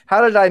 How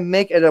did I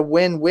make it a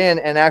win-win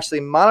and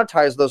actually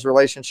monetize those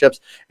relationships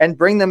and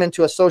bring them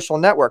into a social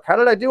network? How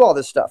did I do all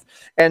this stuff?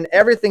 And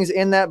everything's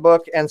in that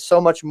book and so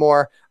much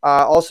more.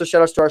 Also,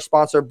 shout outs to our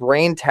sponsor,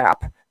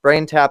 BrainTap.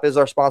 BrainTap is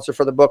our sponsor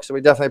for the book, so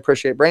we definitely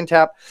appreciate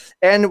BrainTap.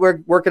 And we're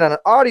working on an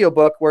audio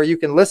book where you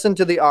can listen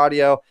to the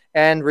audio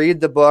and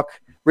read the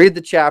book read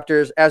the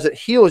chapters as it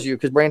heals you,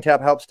 because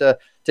BrainTap helps to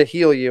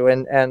heal you.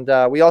 And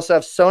we also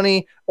have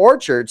Sony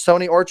Orchard.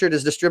 Sony Orchard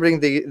is distributing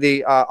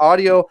the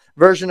audio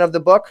version of the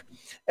book.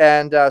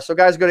 And so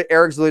guys, go to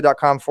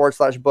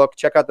ericzuley.com/book.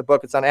 Check out the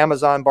book. It's on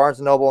Amazon,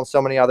 Barnes & Noble, and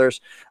so many others.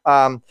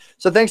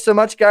 So thanks so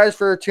much, guys,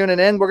 for tuning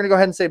in. We're going to go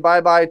ahead and say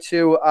bye-bye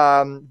to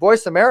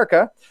Voice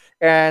America,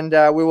 and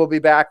we will be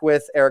back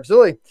with Eric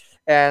Zuley.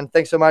 And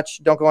thanks so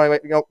much. Don't go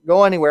anywhere.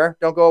 Go anywhere.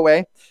 Don't go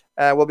away.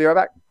 We'll be right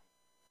back.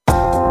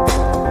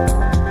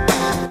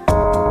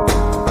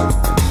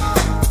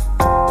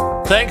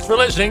 Thanks for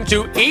listening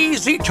to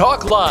Easy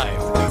Talk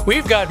Live.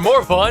 We've got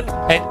more fun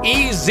at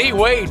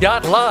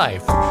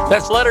EasyWay.live.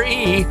 That's letter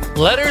E,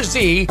 letter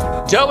Z,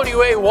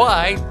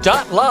 WAY.live.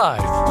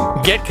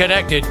 Get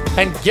connected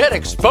and get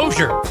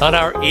exposure on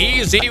our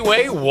Easy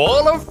Way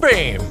Wall of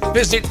Fame.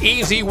 Visit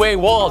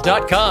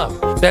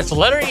EasyWayWall.com. That's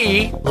letter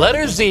E,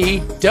 letter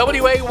Z,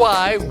 WAY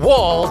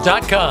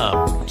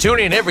Wall.com. Tune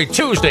in every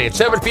Tuesday at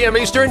 7 p.m.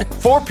 Eastern,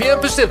 4 p.m.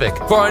 Pacific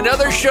for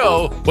another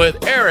show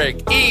with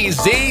Eric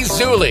E.Z.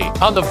 Zuley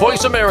on the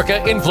Voice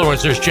America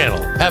Influencers Channel.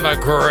 Have a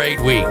great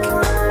week.